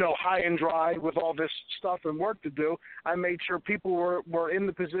 you know, high and dry with all this stuff and work to do. I made sure people were in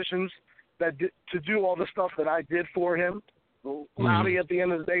the positions to do all the stuff that I did for him. Laddie, at the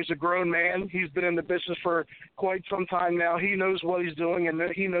end of the day, is a grown man. He's been in the business for quite some time now. He knows what he's doing, and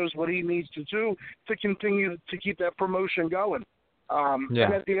he knows what he needs to do to continue to keep that promotion going. And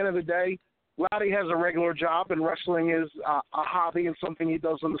at the end of the day, Laddie has a regular job, and wrestling is a hobby and something he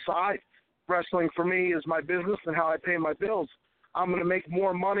does on the side. Wrestling for me is my business and how I pay my bills. I'm going to make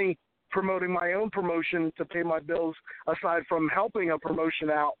more money promoting my own promotion to pay my bills, aside from helping a promotion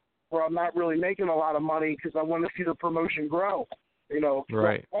out where I'm not really making a lot of money because I want to see the promotion grow. You know,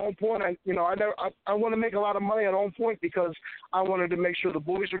 right. On Point, I want to make a lot of money at On Point because I wanted to make sure the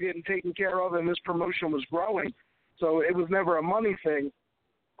boys are getting taken care of and this promotion was growing. So it was never a money thing.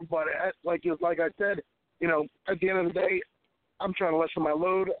 But like I said, you know, at the end of the day, I'm trying to lessen my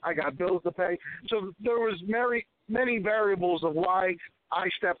load. I got bills to pay. So there was many variables of why I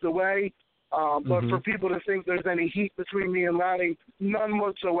stepped away. But for people to think there's any heat between me and Laddie, none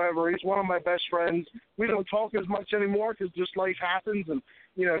whatsoever. He's one of my best friends. We don't talk as much anymore because just life happens, and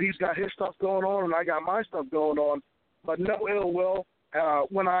you know he's got his stuff going on and I got my stuff going on. But no ill will.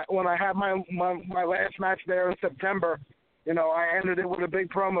 When I had my last match there in September, you know, I ended it with a big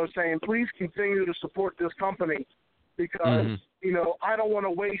promo saying, please continue to support this company because you know I don't want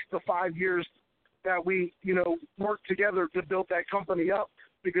to waste the 5 years that we, you know, worked together to build that company up.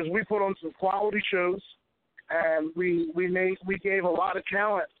 Because we put on some quality shows, and we gave a lot of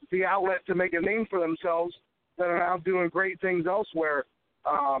talent the outlet to make a name for themselves that are now doing great things elsewhere.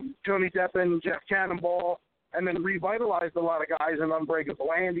 Tony Deppen, Jeff Cannonball, and then revitalized a lot of guys in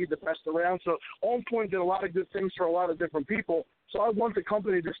Unbreakable Andy, the best around. So On Point did a lot of good things for a lot of different people. So I want the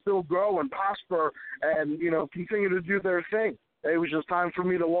company to still grow and prosper and, you know, continue to do their thing. It was just time for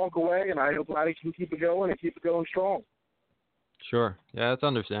me to walk away, and I hope Laddie can keep it going and keep it going strong. Sure. Yeah, that's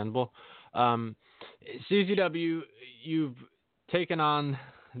understandable. CZW, you've taken on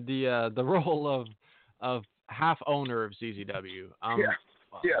the role of half owner of CZW.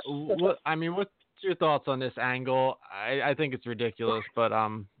 Yes. What's your thoughts on this angle? I think it's ridiculous, but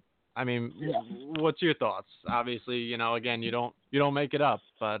what's your thoughts? Obviously, you know, again, you don't make it up,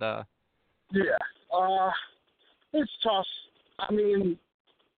 but it's tough. I mean,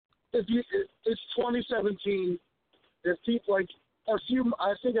 it's 2017. If people like a few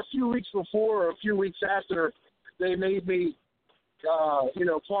weeks before or a few weeks after they made me, you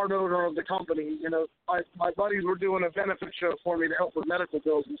know, part owner of the company, you know, my buddies were doing a benefit show for me to help with medical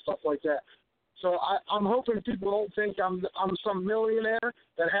bills and stuff like that. So I'm hoping people don't think I'm some millionaire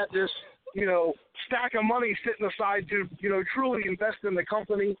that had this, you know, stack of money sitting aside to, you know, truly invest in the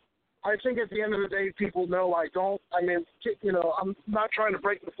company. I think at the end of the day, people know I don't. I mean, you know, I'm not trying to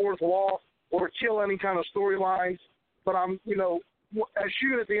break the fourth wall or kill any kind of storylines. But I'm, you know, as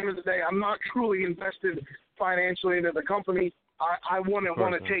you at the end of the day, I'm not truly invested financially into the company. I wouldn't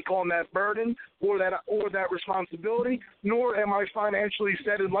want to take on that burden or that responsibility, nor am I financially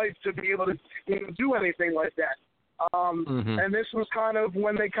set in life to be able to, you know, do anything like that. And this was kind of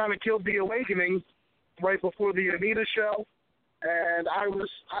when they kind of killed the Awakening right before the Onita show. And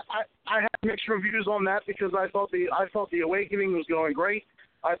I had mixed reviews on that because I thought the Awakening was going great.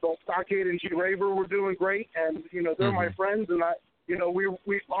 I thought Stockade and G Raver were doing great, and you know they're my friends, and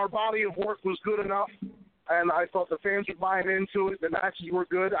our body of work was good enough, and I thought the fans were buying into it. The matches were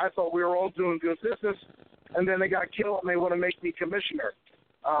good. I thought we were all doing good business, and then they got killed, and they want to make me commissioner.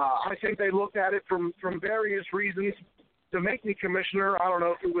 I think they looked at it from various reasons to make me commissioner. I don't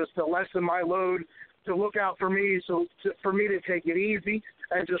know if it was to lessen my load, to look out for me, for me to take it easy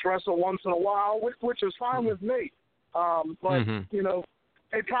and just wrestle once in a while, which is fine with me. But, you know,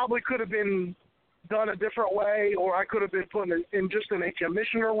 it probably could have been done a different way, or I could have been put in a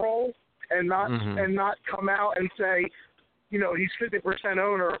commissioner role and not come out and say, you know, he's 50%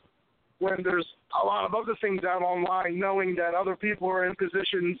 owner when there's a lot of other things out online, knowing that other people are in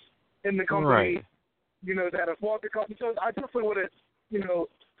positions in the company, right, you know, that have bought the company. So I definitely would have, you know,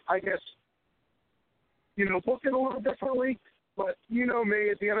 I guess, you know, booked it a little differently. But you know me,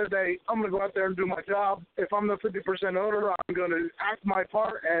 at the end of the day, I'm going to go out there and do my job. If I'm the 50% owner, I'm going to act my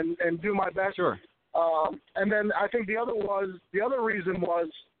part and do my best. Sure. And then I think the other reason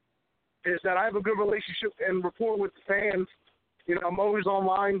is that I have a good relationship and rapport with the fans. You know, I'm always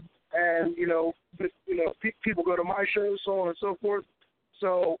online, and people go to my shows, so on and so forth.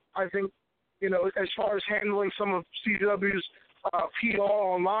 So I think, you know, as far as handling some of CZW's PR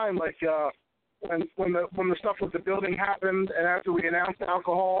online, like when the stuff with the building happened, and after we announced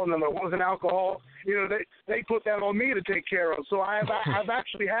alcohol, and then there wasn't alcohol, you know, they put that on me to take care of. So I've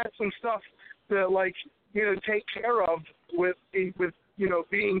actually had some stuff to, like, you know, take care of with you know,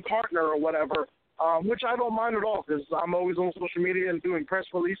 being partner or whatever, which I don't mind at all, because I'm always on social media and doing press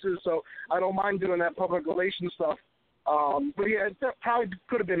releases, so I don't mind doing that public relations stuff. But yeah, that probably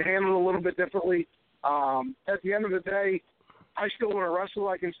could have been handled a little bit differently. At the end of the day, I still want to wrestle.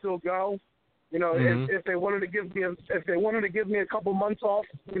 I can still go. You know, if they wanted to give me a couple months off,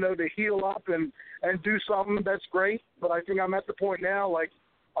 you know, to heal up and do something, that's great. But I think I'm at the point now, like,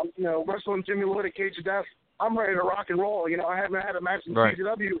 you know, wrestling Jimmy Lloyd at Cage of Death, I'm ready to rock and roll. You know, I haven't had a match in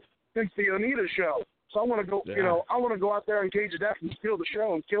CZW since the Onita show. So I want to go, you know, I want to go out there in Cage of Death and steal the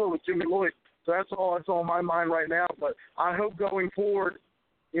show and kill it with Jimmy Lloyd. So that's all on my mind right now. But I hope going forward,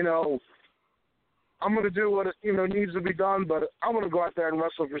 you know, I'm going to do what, you know, needs to be done, but I want to go out there and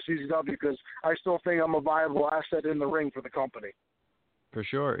wrestle for CZW because I still think I'm a viable asset in the ring for the company. For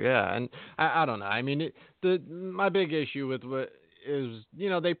sure, yeah. And I don't know. I mean, my big issue with what is,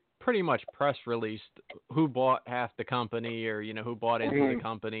 you know, they pretty much press released who bought half the company, or, you know, who bought into the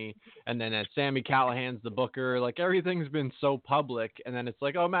company, and then that Sammy Callahan's the booker. Like, everything's been so public, and then it's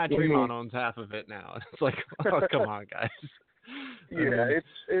like, oh, Matt Tremont owns half of it now. It's like, oh, come on, guys. Yeah,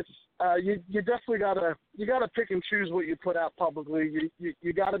 it's you definitely gotta pick and choose what you put out publicly.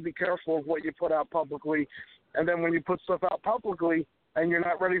 You gotta be careful of what you put out publicly, and then when you put stuff out publicly and you're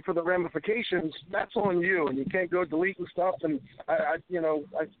not ready for the ramifications, that's on you, and you can't go deleting stuff. And I've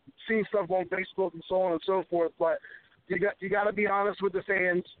seen stuff on Facebook and so on and so forth, but you got to be honest with the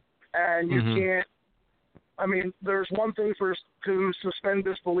fans, and you can't. I mean, there's one thing to suspend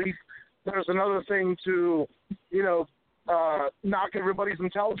disbelief. There's another thing to, you know, knock everybody's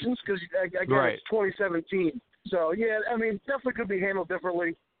intelligence, because again, it's 2017. So yeah, I mean, definitely could be handled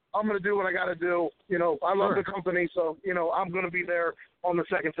differently. I'm going to do what I got to do. You know, I love the company, so, you know, I'm going to be there on the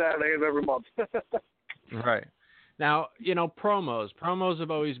second Saturday of every month. Right. Now, you know, promos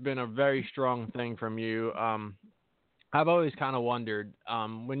have always been a very strong thing from you. I've always kind of wondered,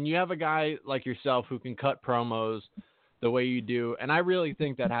 when you have a guy like yourself who can cut promos the way you do, and I really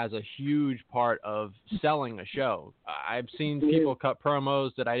think that has a huge part of selling a show. I've seen people cut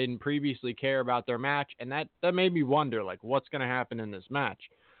promos that I didn't previously care about their match, and that made me wonder, like, what's going to happen in this match?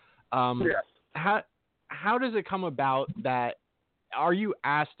 How does it come about that? Are you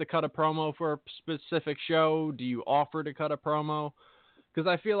asked to cut a promo for a specific show? Do you offer to cut a promo? Because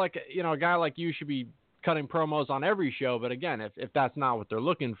I feel like, you know, a guy like you should be cutting promos on every show. But again, if that's not what they're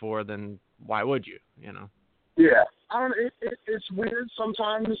looking for, then why would you? You know? Yeah, I don't. It's weird.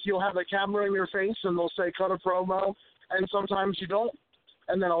 Sometimes you'll have a camera in your face and they'll say cut a promo, and sometimes you don't.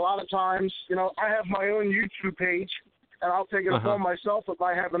 And then a lot of times, you know, I have my own YouTube page, and I'll take it upon myself if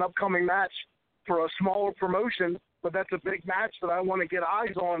I have an upcoming match for a smaller promotion, but that's a big match that I want to get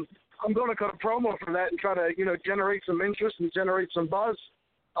eyes on. I'm going to cut a promo for that and try to, you know, generate some interest and generate some buzz.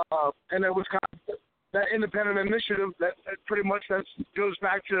 And it was kind of that independent initiative that pretty much goes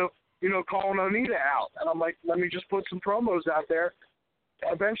back to, you know, calling Onita out. And I'm like, let me just put some promos out there.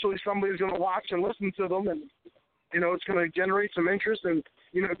 Eventually somebody's going to watch and listen to them, and, you know, it's going to generate some interest and,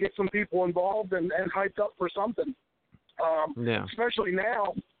 you know, get some people involved and hyped up for something. Especially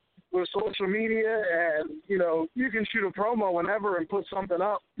now with social media, and, you know, you can shoot a promo whenever and put something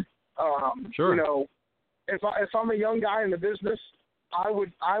up. You know, if I'm a young guy in the business, I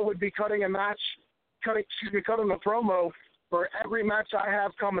would be cutting a promo for every match I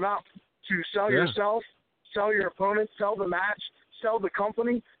have coming up to sell yourself, sell your opponent, sell the match, sell the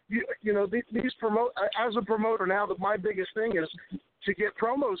company. You know, these as a promoter now, my biggest thing is to get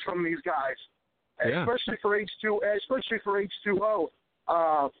promos from these guys, especially for H2O.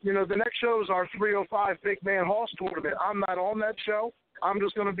 You know, the next show is our 305 Big Man Hoss tournament. I'm not on that show. I'm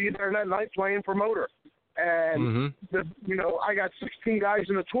just going to be there that night playing promoter. And, you know, I got 16 guys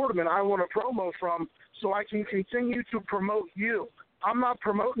in the tournament I want a promo from so I can continue to promote you. I'm not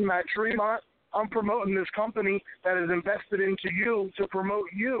promoting Matt Tremont. I'm promoting this company that is invested into you to promote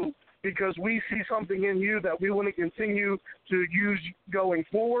you because we see something in you that we want to continue to use going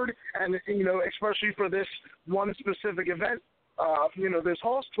forward. And, you know, especially for this one specific event, you know, this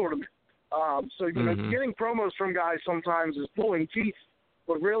Hoss tournament. So, you know, getting promos from guys sometimes is pulling teeth.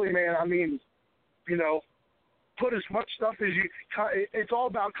 But really, man, I mean, you know, put as much stuff as you – it's all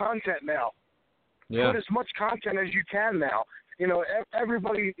about content now. Yeah. Put as much content as you can now. You know,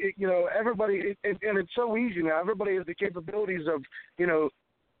 everybody, and it's so easy now. Everybody has the capabilities of, you know,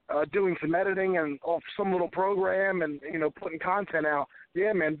 doing some editing and off some little program and, you know, putting content out.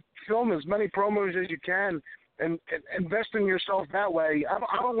 Yeah, man, film as many promos as you can and invest in yourself that way.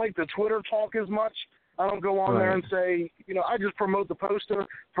 I don't like the Twitter talk as much. I don't go on there and say, you know, I just promote the poster,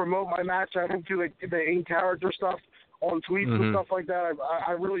 promote my match. I don't do the in-character stuff on tweets and stuff like that.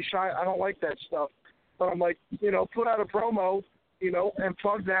 I really shy. I don't like that stuff. But I'm like, you know, put out a promo, you know, and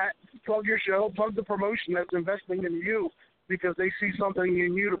plug your show, plug the promotion that's investing in you because they see something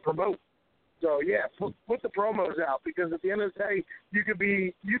in you to promote. So, yeah, put the promos out because at the end of the day, you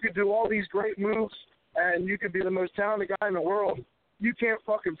could do all these great moves and you could be the most talented guy in the world. You can't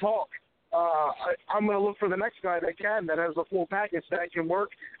fucking talk. I'm going to look for the next guy that can, that has a full package that can work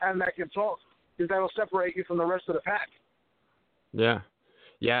and that can talk because that will separate you from the rest of the pack. Yeah.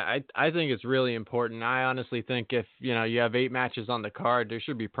 Yeah, I think it's really important. I honestly think if, you know, you have 8 matches on the card, there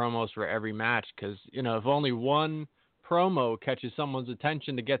should be promos for every match because, you know, if only one promo catches someone's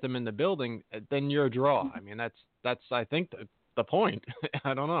attention to get them in the building, then you're a draw. I mean, that's I think, the point.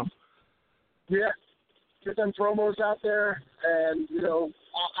 I don't know. Yeah, get them promos out there, and, you know,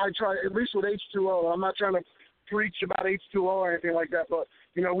 I try, at least with H2O, I'm not trying to preach about H2O or anything like that, but,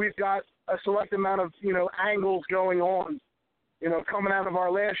 you know, we've got a select amount of, you know, angles going on, you know, coming out of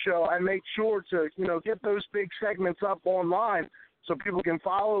our last show. I make sure to, you know, get those big segments up online so people can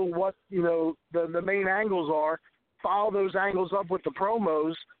follow what, you know, the main angles are, follow those angles up with the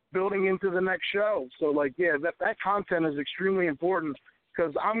promos building into the next show. So, like, yeah, that content is extremely important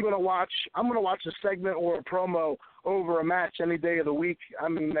because I'm going to watch a segment or a promo over a match any day of the week. I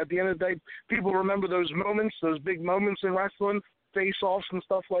mean, at the end of the day, people remember those moments, those big moments in wrestling, face-offs and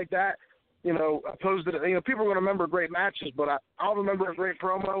stuff like that. You know, opposed to, you know, people are going to remember great matches, but I'll remember a great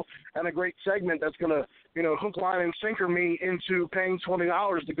promo and a great segment that's going to, you know, hook, line, and sinker me into paying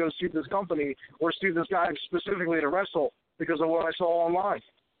 $20 to go see this company or see this guy specifically to wrestle because of what I saw online.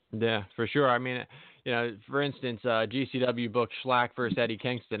 Yeah, for sure. I mean, you know, for instance, GCW booked Schlack versus Eddie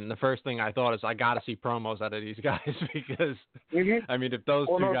Kingston, and the first thing I thought is I got to see promos out of these guys because, I mean, if those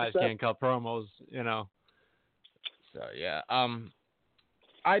 100%. Two guys can't cut promos, you know. So, yeah.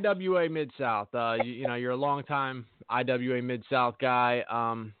 IWA Mid-South, you know, you're a long-time IWA Mid-South guy.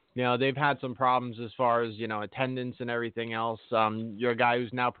 You know, they've had some problems as far as, you know, attendance and everything else. You're a guy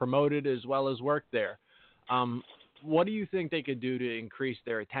who's now promoted as well as worked there. What do you think they could do to increase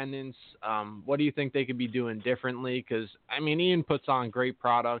their attendance? What do you think they could be doing differently? Because, I mean, Ian puts on great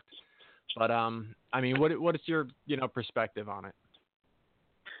product, but, I mean, what is your, you know, perspective on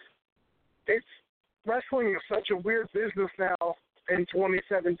it? Wrestling is such a weird business now. In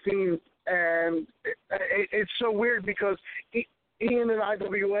 2017, and it's so weird because Ian and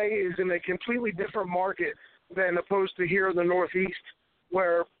IWA is in a completely different market than opposed to here in the Northeast,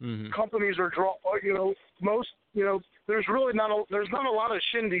 where companies are you know, most, you know, there's not a lot of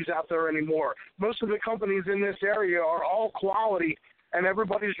shindies out there anymore. Most of the companies in this area are all quality, and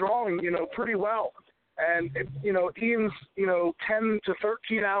everybody's drawing, you know, pretty well. And you know, Ian's, you know, 10 to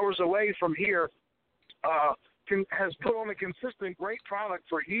 13 hours away from here. Has put on a consistent great product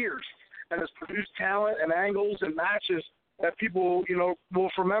for years and has produced talent and angles and matches that people, you know, will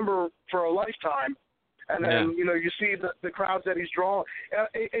remember for a lifetime. And then, you know, you see the crowds that he's drawing.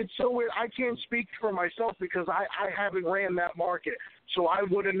 It's so weird. I can't speak for myself because I haven't ran that market. So I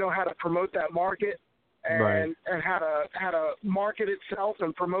wouldn't know how to promote that market and how to market itself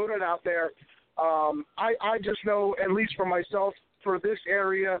and promote it out there. I just know, at least for myself, for this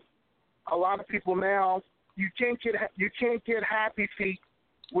area, a lot of people now, you can't get happy feet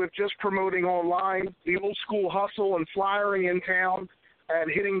with just promoting online. The old school hustle and flyering in town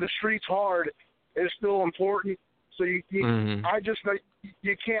and hitting the streets hard is still important. So I just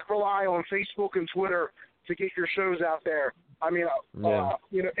you can't rely on Facebook and Twitter to get your shows out there. I mean,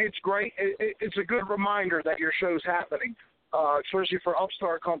 it's great. It's a good reminder that your show's happening, especially for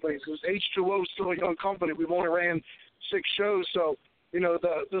upstart companies, because H2O is still a young company. We've only ran 6 shows, so,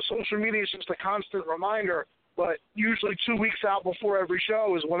 the social media is just a constant reminder. But usually 2 weeks out before every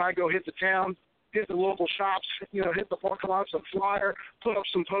show is when I go hit the town, hit the local shops, hit the parking lots, some flyer, put up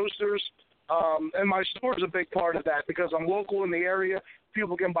some posters. And my store is a big part of that because I'm local in the area.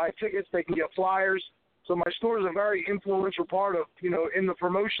 People can buy tickets. They can get flyers. So my store is a very influential part of, in the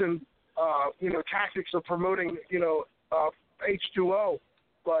promotion, tactics of promoting, H2O.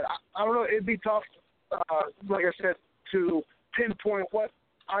 But I don't know. It'd be tough, like I said, to pinpoint what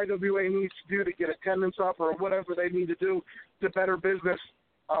IWA needs to do to get attendance up or whatever they need to do to better business.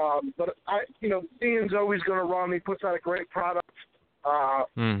 But Ian's always going to run. He puts out a great product. I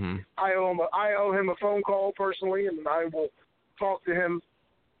owe him a phone call personally, and I will talk to him.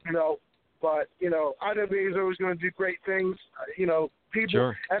 But IWA is always going to do great things.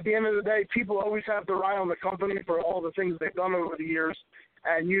 People at the end of the day, people always have their eye on the company for all the things they've done over the years.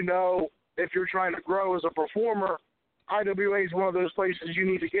 And if you're trying to grow as a performer, IWA is one of those places you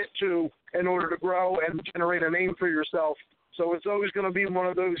need to get to in order to grow and generate a name for yourself. So it's always going to be one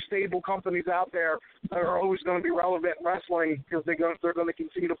of those stable companies out there that are always going to be relevant in wrestling because they're going to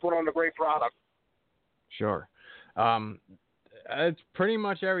continue to put on a great product. Sure. It's pretty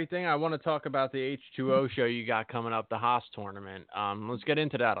much everything. I want to talk about the H2O show you got coming up, the Haas tournament. Let's get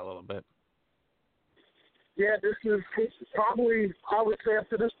into that a little bit. Yeah, this is probably, I would say up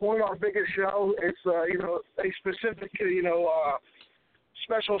to this point, our biggest show. It's, a specific,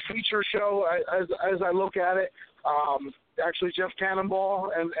 special feature show as I look at it. Actually, Jeff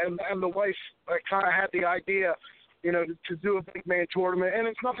Cannonball and the wife kind of had the idea, to do a big man tournament. And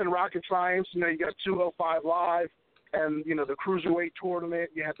it's nothing rocket science. You got 205 Live and, the Cruiserweight tournament.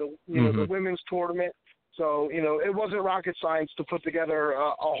 You had the, the women's tournament. So, it wasn't rocket science to put together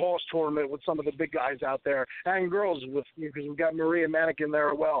a horse tournament with some of the big guys out there and girls with because we've got Maria Manick in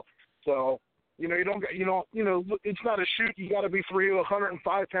there as well. So, it's not a shoot. You got to be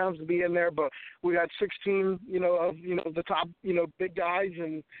 105 pounds to be in there, but we got 16, of the top, big guys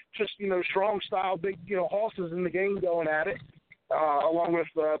and just, strong style, big, horses in the game going at it, along with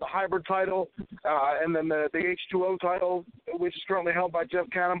the hybrid title, and then the H2O title, which is currently held by Jeff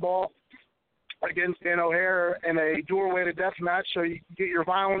Cannonball against Dan O'Hare in a doorway to death match. So you get your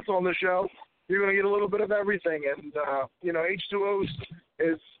violence on the show. You're going to get a little bit of everything. And, H2O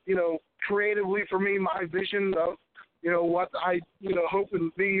is, creatively for me, my vision of, what I, hope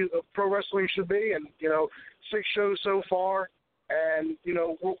and be pro wrestling should be. And, 6 shows so far. And,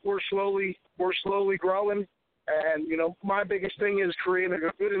 we're slowly growing. And, my biggest thing is creating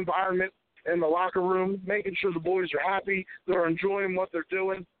a good environment in the locker room, making sure the boys are happy, they're enjoying what they're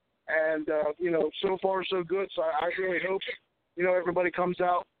doing. And, so far so good. So I really hope, everybody comes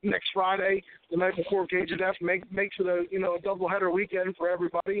out next Friday, the night before Gage of Death, makes it a doubleheader weekend for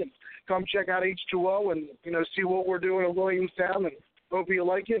everybody and come check out H2O and, see what we're doing in Williamstown and hope you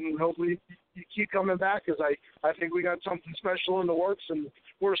like it and hopefully you keep coming back because I think we got something special in the works and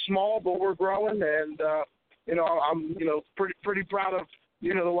we're small, but we're growing and, I'm, pretty proud of,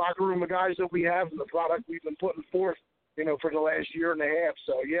 the locker room of guys that we have and the product we've been putting forth, for the last year and a half.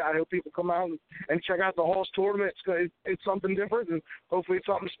 So, yeah, I hope people come out and check out the Halls tournament. It's something different, and hopefully it's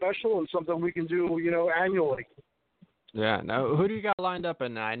something special and something we can do, annually. Yeah. Now, who do you got lined up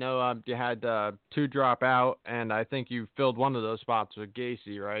in? I know you had 2 drop out, and I think you filled one of those spots with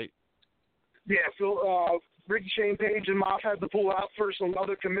Gacy, right? Yeah, Ricky Shane Page and Moff had to pull out for some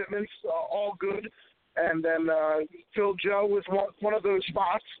other commitments, all good. And then Phil Joe with one of those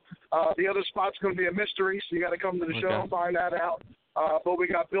spots. The other spot's going to be a mystery, so you got to come to the show and find that out. But we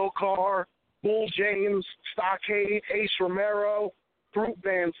got Bill Carr, Bull James, Stockade, Ace Romero, Brute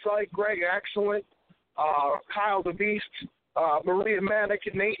Van Syke, Greg Excellent, Kyle the Beast, Maria Manick,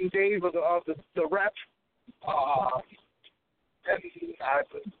 Nate and Dave of the rep. And I'm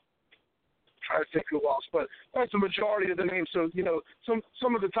trying to think who else, but that's the majority of the names. So,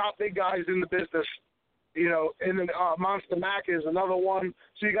 some of the top big guys in the business. And then Monster Mac is another one.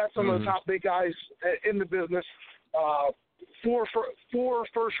 So you got some of the top big guys in the business. 4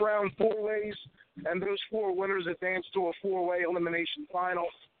 first-round 4-ways, and those 4 winners advance to a 4-way elimination final.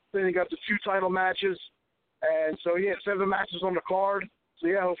 Then you got the 2 title matches. And so, 7 matches on the card. So,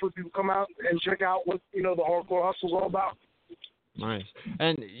 hopefully people come out and check out what, the Hardcore Hustle's all about. Nice.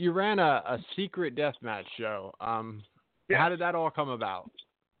 And you ran a secret deathmatch show. How did that all come about?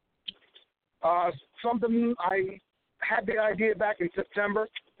 Something I had the idea back in September.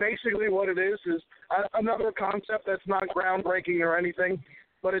 Basically what it is another concept that's not groundbreaking or anything.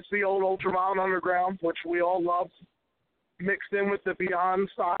 but it's the old Ultraviolet Underground, which we all love, mixed in with the Beyond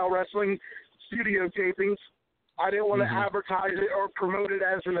Style Wrestling studio tapings. I didn't want to advertise it or promote it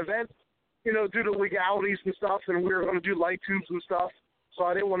as an event, you know, due to legalities and stuff, and we were going to do light tubes and stuff, so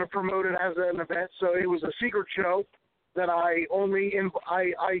I didn't want to promote it as an event. So it was a secret show that I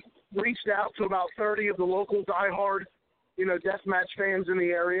reached out to about 30 of the local diehard, you know, deathmatch fans in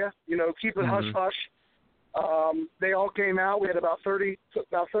the area, you know, keep it hush-hush. They all came out. We had about 30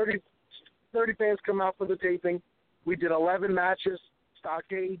 fans come out for the taping. We did 11 matches.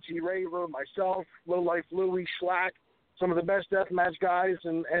 Gage, G-Raver, myself, Low Life Louie, Schlack, some of the best deathmatch guys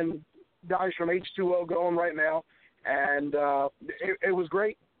and guys from H2O going right now. And it was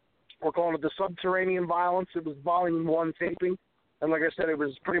great. We're calling it the Subterranean Violence. It was Volume 1 taping. And like I said, it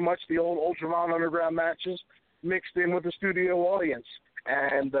was pretty much the old Ultraviolet Underground matches mixed in with the studio audience.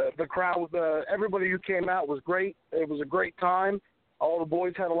 And the crowd, everybody who came out was great. It was a great time. All the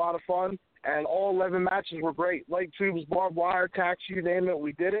boys had a lot of fun. And all 11 matches were great. Light tubes, barbed wire, tax, you name it,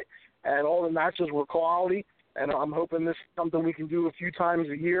 we did it. And all the matches were quality. And I'm hoping this is something we can do a few times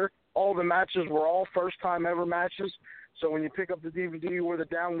a year. All the matches were all first-time ever matches. So when you pick up the DVD or the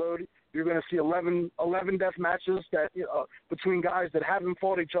download, you're going to see 11 death matches that between guys that haven't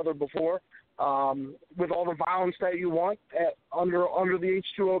fought each other before, with all the violence that you want under the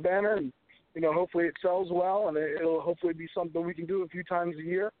H2O banner. And, you know, hopefully it sells well, and it'll hopefully be something we can do a few times a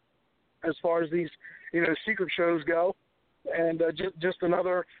year. As far as these, you know, secret shows go, and just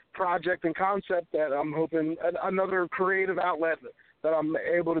another project and concept that I'm hoping, another creative outlet that I'm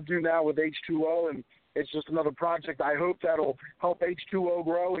able to do now with H2O, and it's just another project I hope that'll help H2O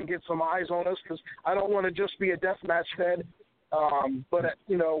grow and get some eyes on us, because I don't want to just be a deathmatch fed, but,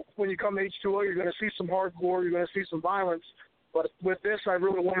 you know, when you come to H2O, you're going to see some hardcore, you're going to see some violence, but with this I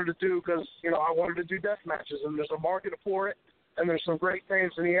really wanted to do, because, you know, I wanted to do death matches, and there's a market for it. And there's some great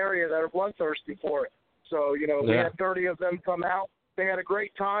fans in the area that are bloodthirsty for it. So, you know, we had 30 of them come out. They had a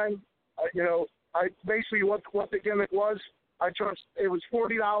great time. You know, I basically what the gimmick was, it was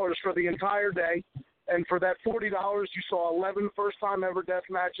 $40 for the entire day. And for that $40, you saw 11 first-time ever death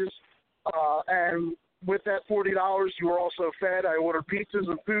matches. And with that $40, you were also fed. I ordered pizzas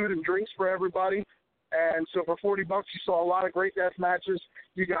and food and drinks for everybody. And so for $40, you saw a lot of great death matches.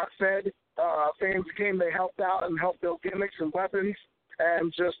 You got fed. Fans came, they helped out and helped build gimmicks and weapons.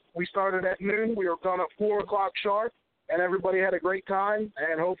 And we started at noon. We were done at 4 o'clock sharp, and everybody had a great time.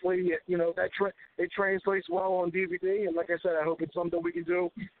 And hopefully, you know, it translates well on DVD. And like I said, I hope it's something we can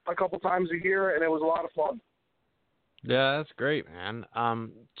do a couple times a year, and it was a lot of fun. Yeah, that's great, man.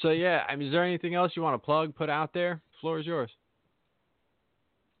 So, yeah, I mean, is there anything else you want to plug, put out there? The floor is yours.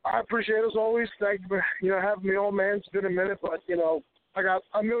 I appreciate it as always. Thank you for, you know, having me on, man. It's been a minute, but, you know, I got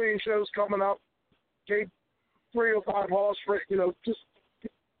a million shows coming up. Gate 305 Halls, for, you know, just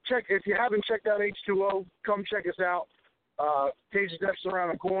check. If you haven't checked out H2O, come check us out. Cage Death's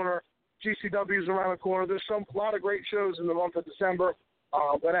around the corner. GCW's around the corner. There's a lot of great shows in the month of December.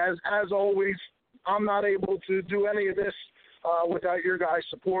 But as always, I'm not able to do any of this without your guys'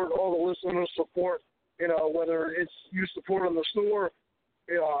 support, all the listeners' support, you know, whether it's you support on the store,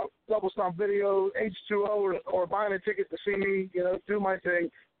 Double Stomp Video, H2O, or buying a ticket to see me, you know, do my thing.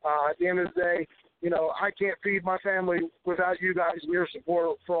 At the end of the day, you know, I can't feed my family without you guys and your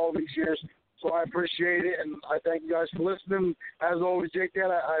support for all these years. So I appreciate it, and I thank you guys for listening. As always, Jake,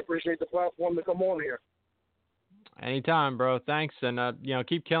 I appreciate the platform to come on here. Anytime, bro. Thanks, and, you know,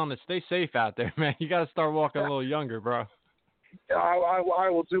 keep killing it. Stay safe out there, man. You got to start walking a little younger, bro. I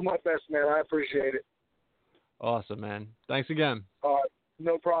will do my best, man. I appreciate it. Awesome, man. Thanks again. All right.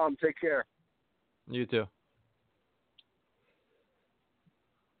 No problem. Take care. You too.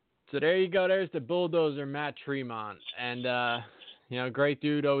 So there you go. There's the Bulldozer, Matt Tremont. And, you know, great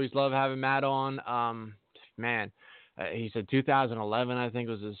dude. Always love having Matt on. Man, he said 2011, I think,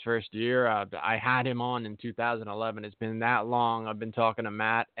 was his first year. I had him on in 2011. It's been that long. I've been talking to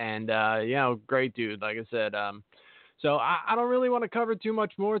Matt. And, you know, great dude, like I said. So I don't really want to cover too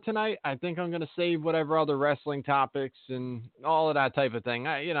much more tonight. I think I'm going to save whatever other wrestling topics and all of that type of thing.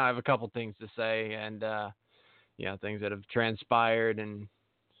 I have a couple things to say and, you know, things that have transpired and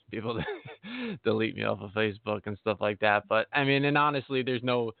people delete me off of Facebook and stuff like that. But, I mean, and honestly, there's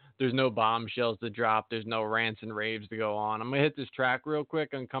no bombshells to drop. There's no rants and raves to go on. I'm going to hit this track real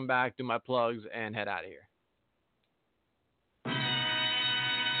quick and come back, do my plugs, and head out of here.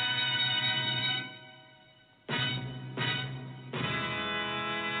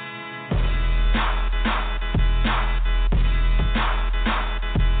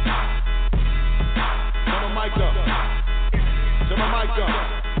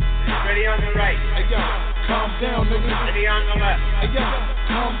 Ready on the right. Hey, yo, calm down, nigga. Ready on the left. Hey yo,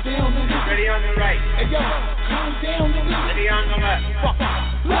 calm down, nigga. Ready on the right. Hey yo, calm down, nigga. Ready on the left.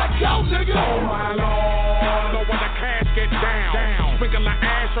 Let go, nigga. Oh my lord, know when the cash get down. Sprinkle the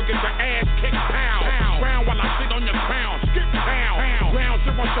ass or get your ass kicked pound. Round while I sit on your crown. Skip pound. Round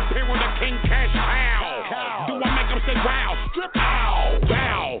zero superior to King Cash pound. Do I make them say wow? Strip out.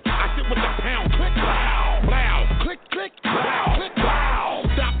 Bow. I sit with the pound. Click pow. Blow. Click click. Pow. Click pow.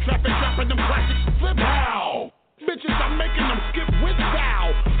 Stop trapping, dropping them classics. Flip pow. Bitches, I'm making them skip with bow.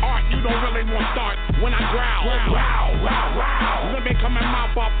 Art, you don't really want to start when I growl. Wow. Let me come and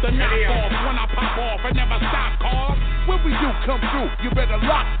mop up the knock off. When I pop off, I never stop, cause when we do come through, you better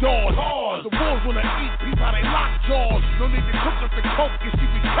lock doors. The wolves wanna eat people, how they lock jaws. No need to cook up the coke, you see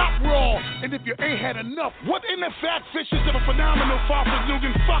we top raw. And if you ain't had enough, what in the fat fishes of a phenomenal far from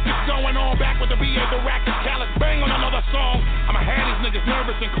Nugan? Fuck is going on? Back with the BA, the rack, the callous, bang on another song. I'ma have these niggas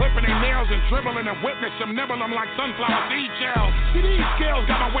nervous and clipping their nails and dribbling and witness them nibble them like sunflower seed shells. See these scales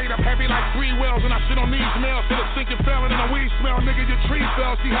got my weight up heavy like 3 wheels, and I sit on these nails till the sinking fell and the weed smell. Nigga, your tree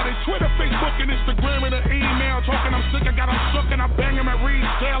fell. See how they Twitter, Facebook, and Instagram and the email talking. I'm sick, I got them shook and I bang them at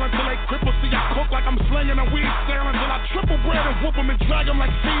resale until they cripple. See, I cook like I'm slinging a weed sale until I triple bread and whoop them and drag them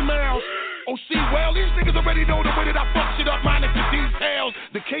like females. Oh, see, well, these niggas already know the way that I fuck shit up, minus the details.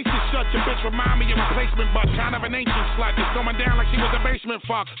 The case is shut, your bitch remind me of replacement, but kind of an ancient slut that's going down like she was a basement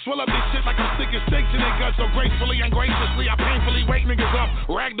fuck. Swell up this shit like I'm sticking stakes in their guts, so gracefully and graciously I painfully wake niggas up.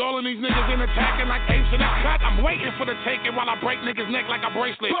 Ragdolling these niggas in attacking like apes in a cut. I'm waiting for the taking while I break niggas' neck like a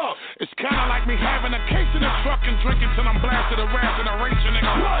bracelet. It's kinda like me having a case in the truck and drinking till I'm blasted a rash and a race a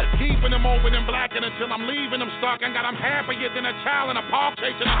nigga. Keeping them open and blacking until I'm leaving them stuck and got them happier than a child in a park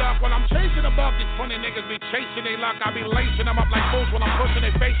chasing a duck while I'm chasing a buck. These funny niggas be chasing they luck. I be lacing them up like fools when I'm pushing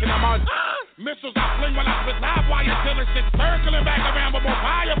they facing them on. Missiles I fling when I spit live wire till it shit circling back around, but more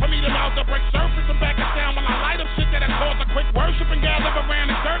fire for me to melt to break surface and back it down when I light up shit that'll cause a quick worship and gather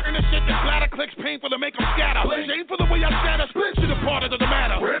around and dirt and the shit that splatter clicks painful to make them scatter. Shame for the way I shatter, split shit apart, it doesn't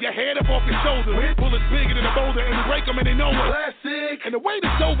matter. Your head up off your shoulder, bullets bigger than a boulder and we break them and they know it. Classic. And the way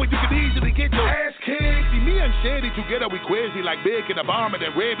it's over, you can easily get your ass kicked. See me and Shady together, we quizzy like big in the bomb and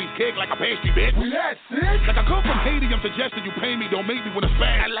then rabies kick like a pastry bitch. We that sick? Like I come from Haiti, I'm suggesting you pay me, don't make me with a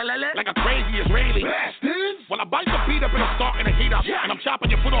spaz. Like a crazy Israeli. Bastards. Well, I bite the beat up and I'm starting to heat up. And I'm chopping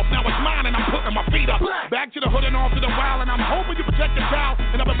your foot off, now it's mine and I'm putting my feet up. Back to the hood and off to the wild, and I'm hoping you protect the child.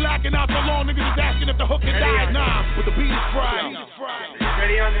 And I've been blacking out so long, niggas is asking if the hook can die. Nah, but the beat is fried.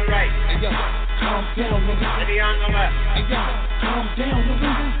 Ready on the right. Hey yo, calm down, nigga. Ready on the left. Hey yo, calm down,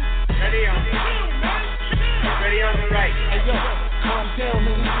 nigga. Ready on the right. Hey yo, calm down,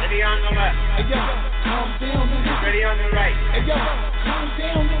 nigga. Ready on the left. Hey yo, calm down, nigga. Ready on the right. Hey yo, calm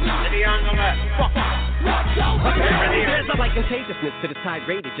down, nigga. Ready on the left. There's a like contagiousness to this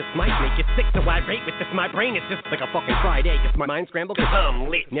tirade. It just might make you sick. So I rate with this. My brain is just like a fucking fried egg. If my mind scrambled, cause I'm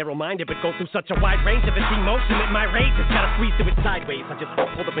lit. Narrow-minded, but go through such a wide range of its emotion that my rage has gotta squeeze through it sideways. I just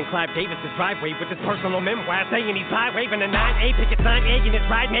pulled up in Clive Davis's driveway with his personal memoir saying he's high waving a 9A picket sign, egging his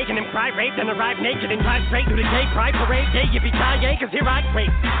ride, making him cry, raped and arrive naked and drive straight through the gay pride parade. Yeah, yippee-ki-yay, cause here I wait.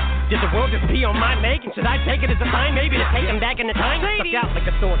 Did the world just pee on my leg? And should I take it as a sign maybe to take him back in the time? Stuck out like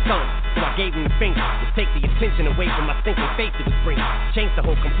a sore thumb, so I gave him the finger. Let's take the attention away from my stinking face it was bringing. Change the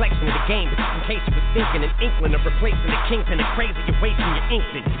whole complexion of the game, but just in case you was thinking an inkling of replacing the kingpin of crazy, you're wasting your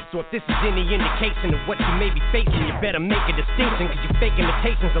inkling. So if this is any indication of what you may be facing, you better make a distinction, cause your fake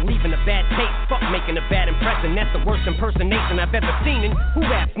imitations are leaving a bad taste. Fuck making a bad impression, that's the worst impersonation I've ever seen. And who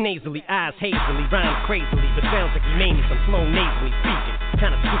raps nasally, eyes hazily, rhymes crazily, but sounds like he made me some flow nasally speaking.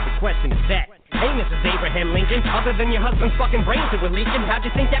 Kind of stupid question is that? Hey, Mrs. Abraham Lincoln, other than your husband's fucking brains that were leaking, how'd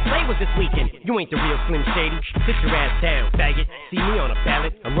you think that play was this weekend? You ain't the real Slim Shady, sit your ass down, faggot. See me on a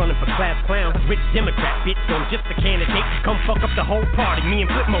ballot, I'm running for class clown, rich Democrat bitch, so I'm just a candidate. Come fuck up the whole party, me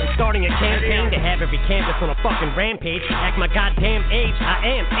and Flipmo starting a campaign to have every canvas on a fucking rampage. Act my goddamn age,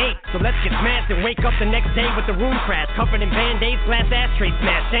 I am 8, so let's get smashed and wake up the next day with the room crash, covered in band-aids, glass ashtray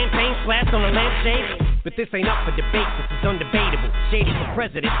smash, champagne splashed on a lampshade. But this ain't up for debate, this is undebatable. Shady for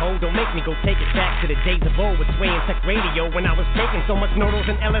president, ho, don't make me go take it back to the days of old with Sway and Tech Radio. When I was taking so much Noodles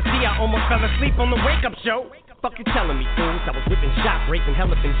and LSD, I almost fell asleep on the wake-up show. Fuck you telling me, fools? I was whipping shop, raising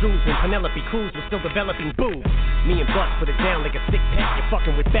elephant Jews when Penelope Cruz was still developing boobs. Me and Buck put it down like a sick pet. You're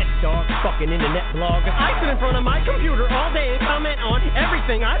fucking with bets, dog. Fucking internet bloggers. I sit in front of my computer all day and comment on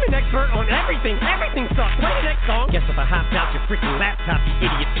everything. I'm an expert on everything. Everything sucks. Play the next song. Guess if I hopped out your freaking laptop, you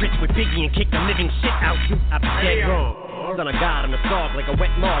idiot bitch with Biggie and kicked the living shit out you, I'd be dead wrong. Son of God, I'm a dog like a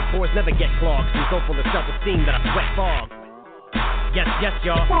wet log. Boys never get clogged. I'm so full of self-esteem that I sweat fog. Yes,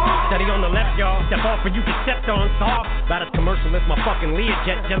 y'all. Steady on the left, y'all. Step off or you get stepped on. Soft. About as commercial as my fucking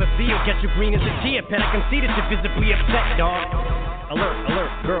Learjet. Jealousy will get you green as a chia pet. I can see that you're visibly upset, dog. Alert,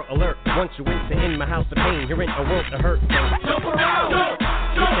 alert, girl, alert. Once you enter in my house of pain, you're in a world of hurt. Jump around,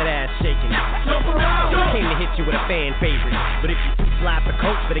 get that ass shaking. Jump around. Came to hit you with a fan favorite. But if you slap the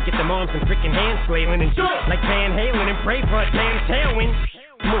coach, better get them arms and freaking hands flailing and like Van Halen and pray for a damn tailwind.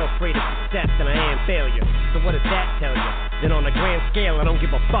 More afraid of success than I am failure. So what does that tell you? Then on a grand scale, I don't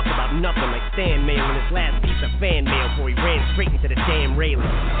give a fuck about nothing like Stan mailing his last piece of fan mail before he ran straight into the damn railing.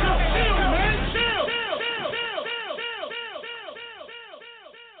 Chill, man, chill.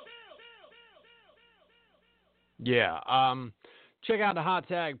 Yeah, check out the Hot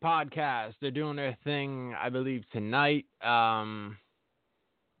Tag Podcast. They're doing their thing, I believe, tonight.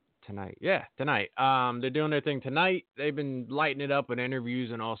 Tonight. They're doing their thing tonight. They've been lighting it up with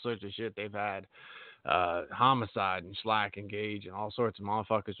interviews and all sorts of shit. They've had Homicide and Slack and Gage and all sorts of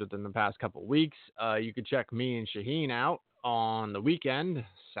motherfuckers within the past couple weeks. You can check me and Shaheen out on the weekend,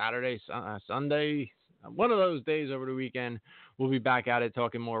 Saturday, Sunday, one of those days over the weekend. We'll be back at it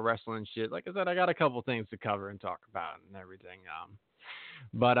talking more wrestling shit. Like I said, I got a couple things to cover and talk about and everything.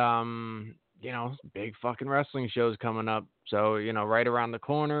 But big fucking wrestling shows coming up. So, right around the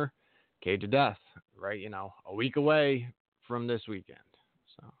corner, Cage of Death, right? A week away from this weekend.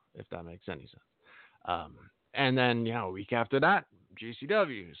 So, if that makes any sense. And then, a week after that,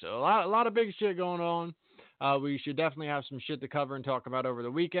 GCW. So, a lot of big shit going on. We should definitely have some shit to cover and talk about over the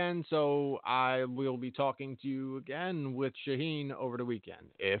weekend. So I will be talking to you again with Shaheen over the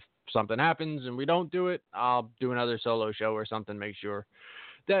weekend. If something happens and we don't do it, I'll do another solo show or something. Make sure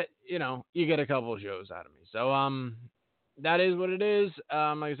that, you get a couple of shows out of me. So that is what it is.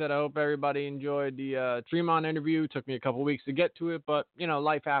 Like I said, I hope everybody enjoyed the Tremont interview. It took me a couple weeks to get to it, but,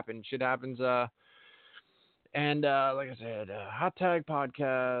 life happens. Shit happens. And like I said, Hot Tag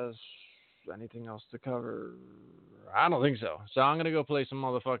Podcast. Anything else to cover? I don't think so. So I'm going to go play some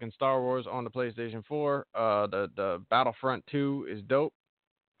motherfucking Star Wars on the PlayStation 4. The Battlefront 2 is dope.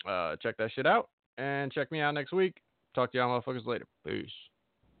 Check that shit out. And check me out next week. Talk to y'all motherfuckers later. Peace.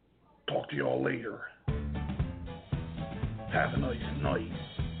 Talk to y'all later. Have a nice night.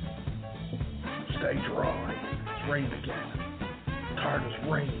 Stay dry. It's raining again. Tired as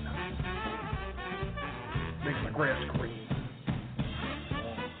rain. Makes my grass green.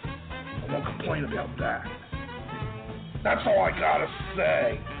 I won't complain about that. That's all I gotta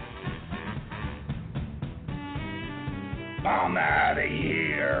say. I'm out of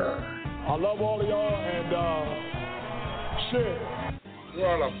here. I love all of y'all and shit. You're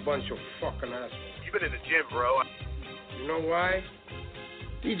all a bunch of fucking assholes. You've been in the gym, bro. You know why?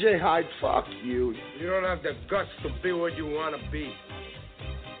 DJ Hyde, fuck you. You don't have the guts to be what you want to be.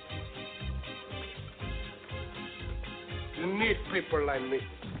 You need people like me.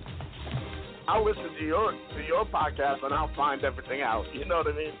 I'll listen to your podcast and I'll find everything out. You know what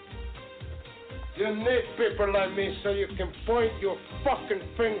I mean? You need people like me so you can point your fucking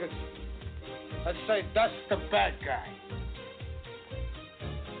fingers and say, that's the bad guy.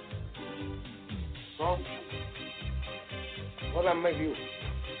 So, what'll that make you?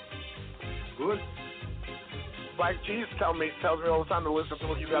 Good. Black Cheese tells me all the time to listen to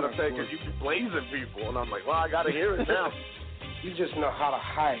what you gotta say because you be blazing people. And I'm like, well, I gotta hear it now. You just know how to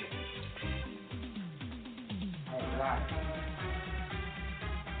hide.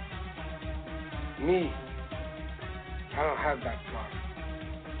 Me, I don't have that problem.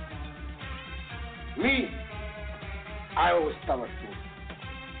 Me, I always tell the truth,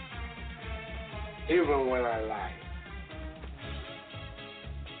 even when I lie.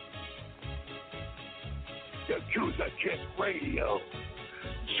 Yakuza Kick Radio.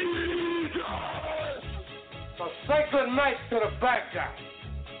 Jesus! So say good night to the bad guy.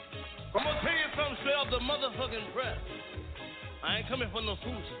 I'm gonna tell you something straight off the motherfucking press. I ain't coming for no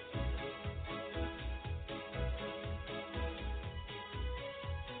fools.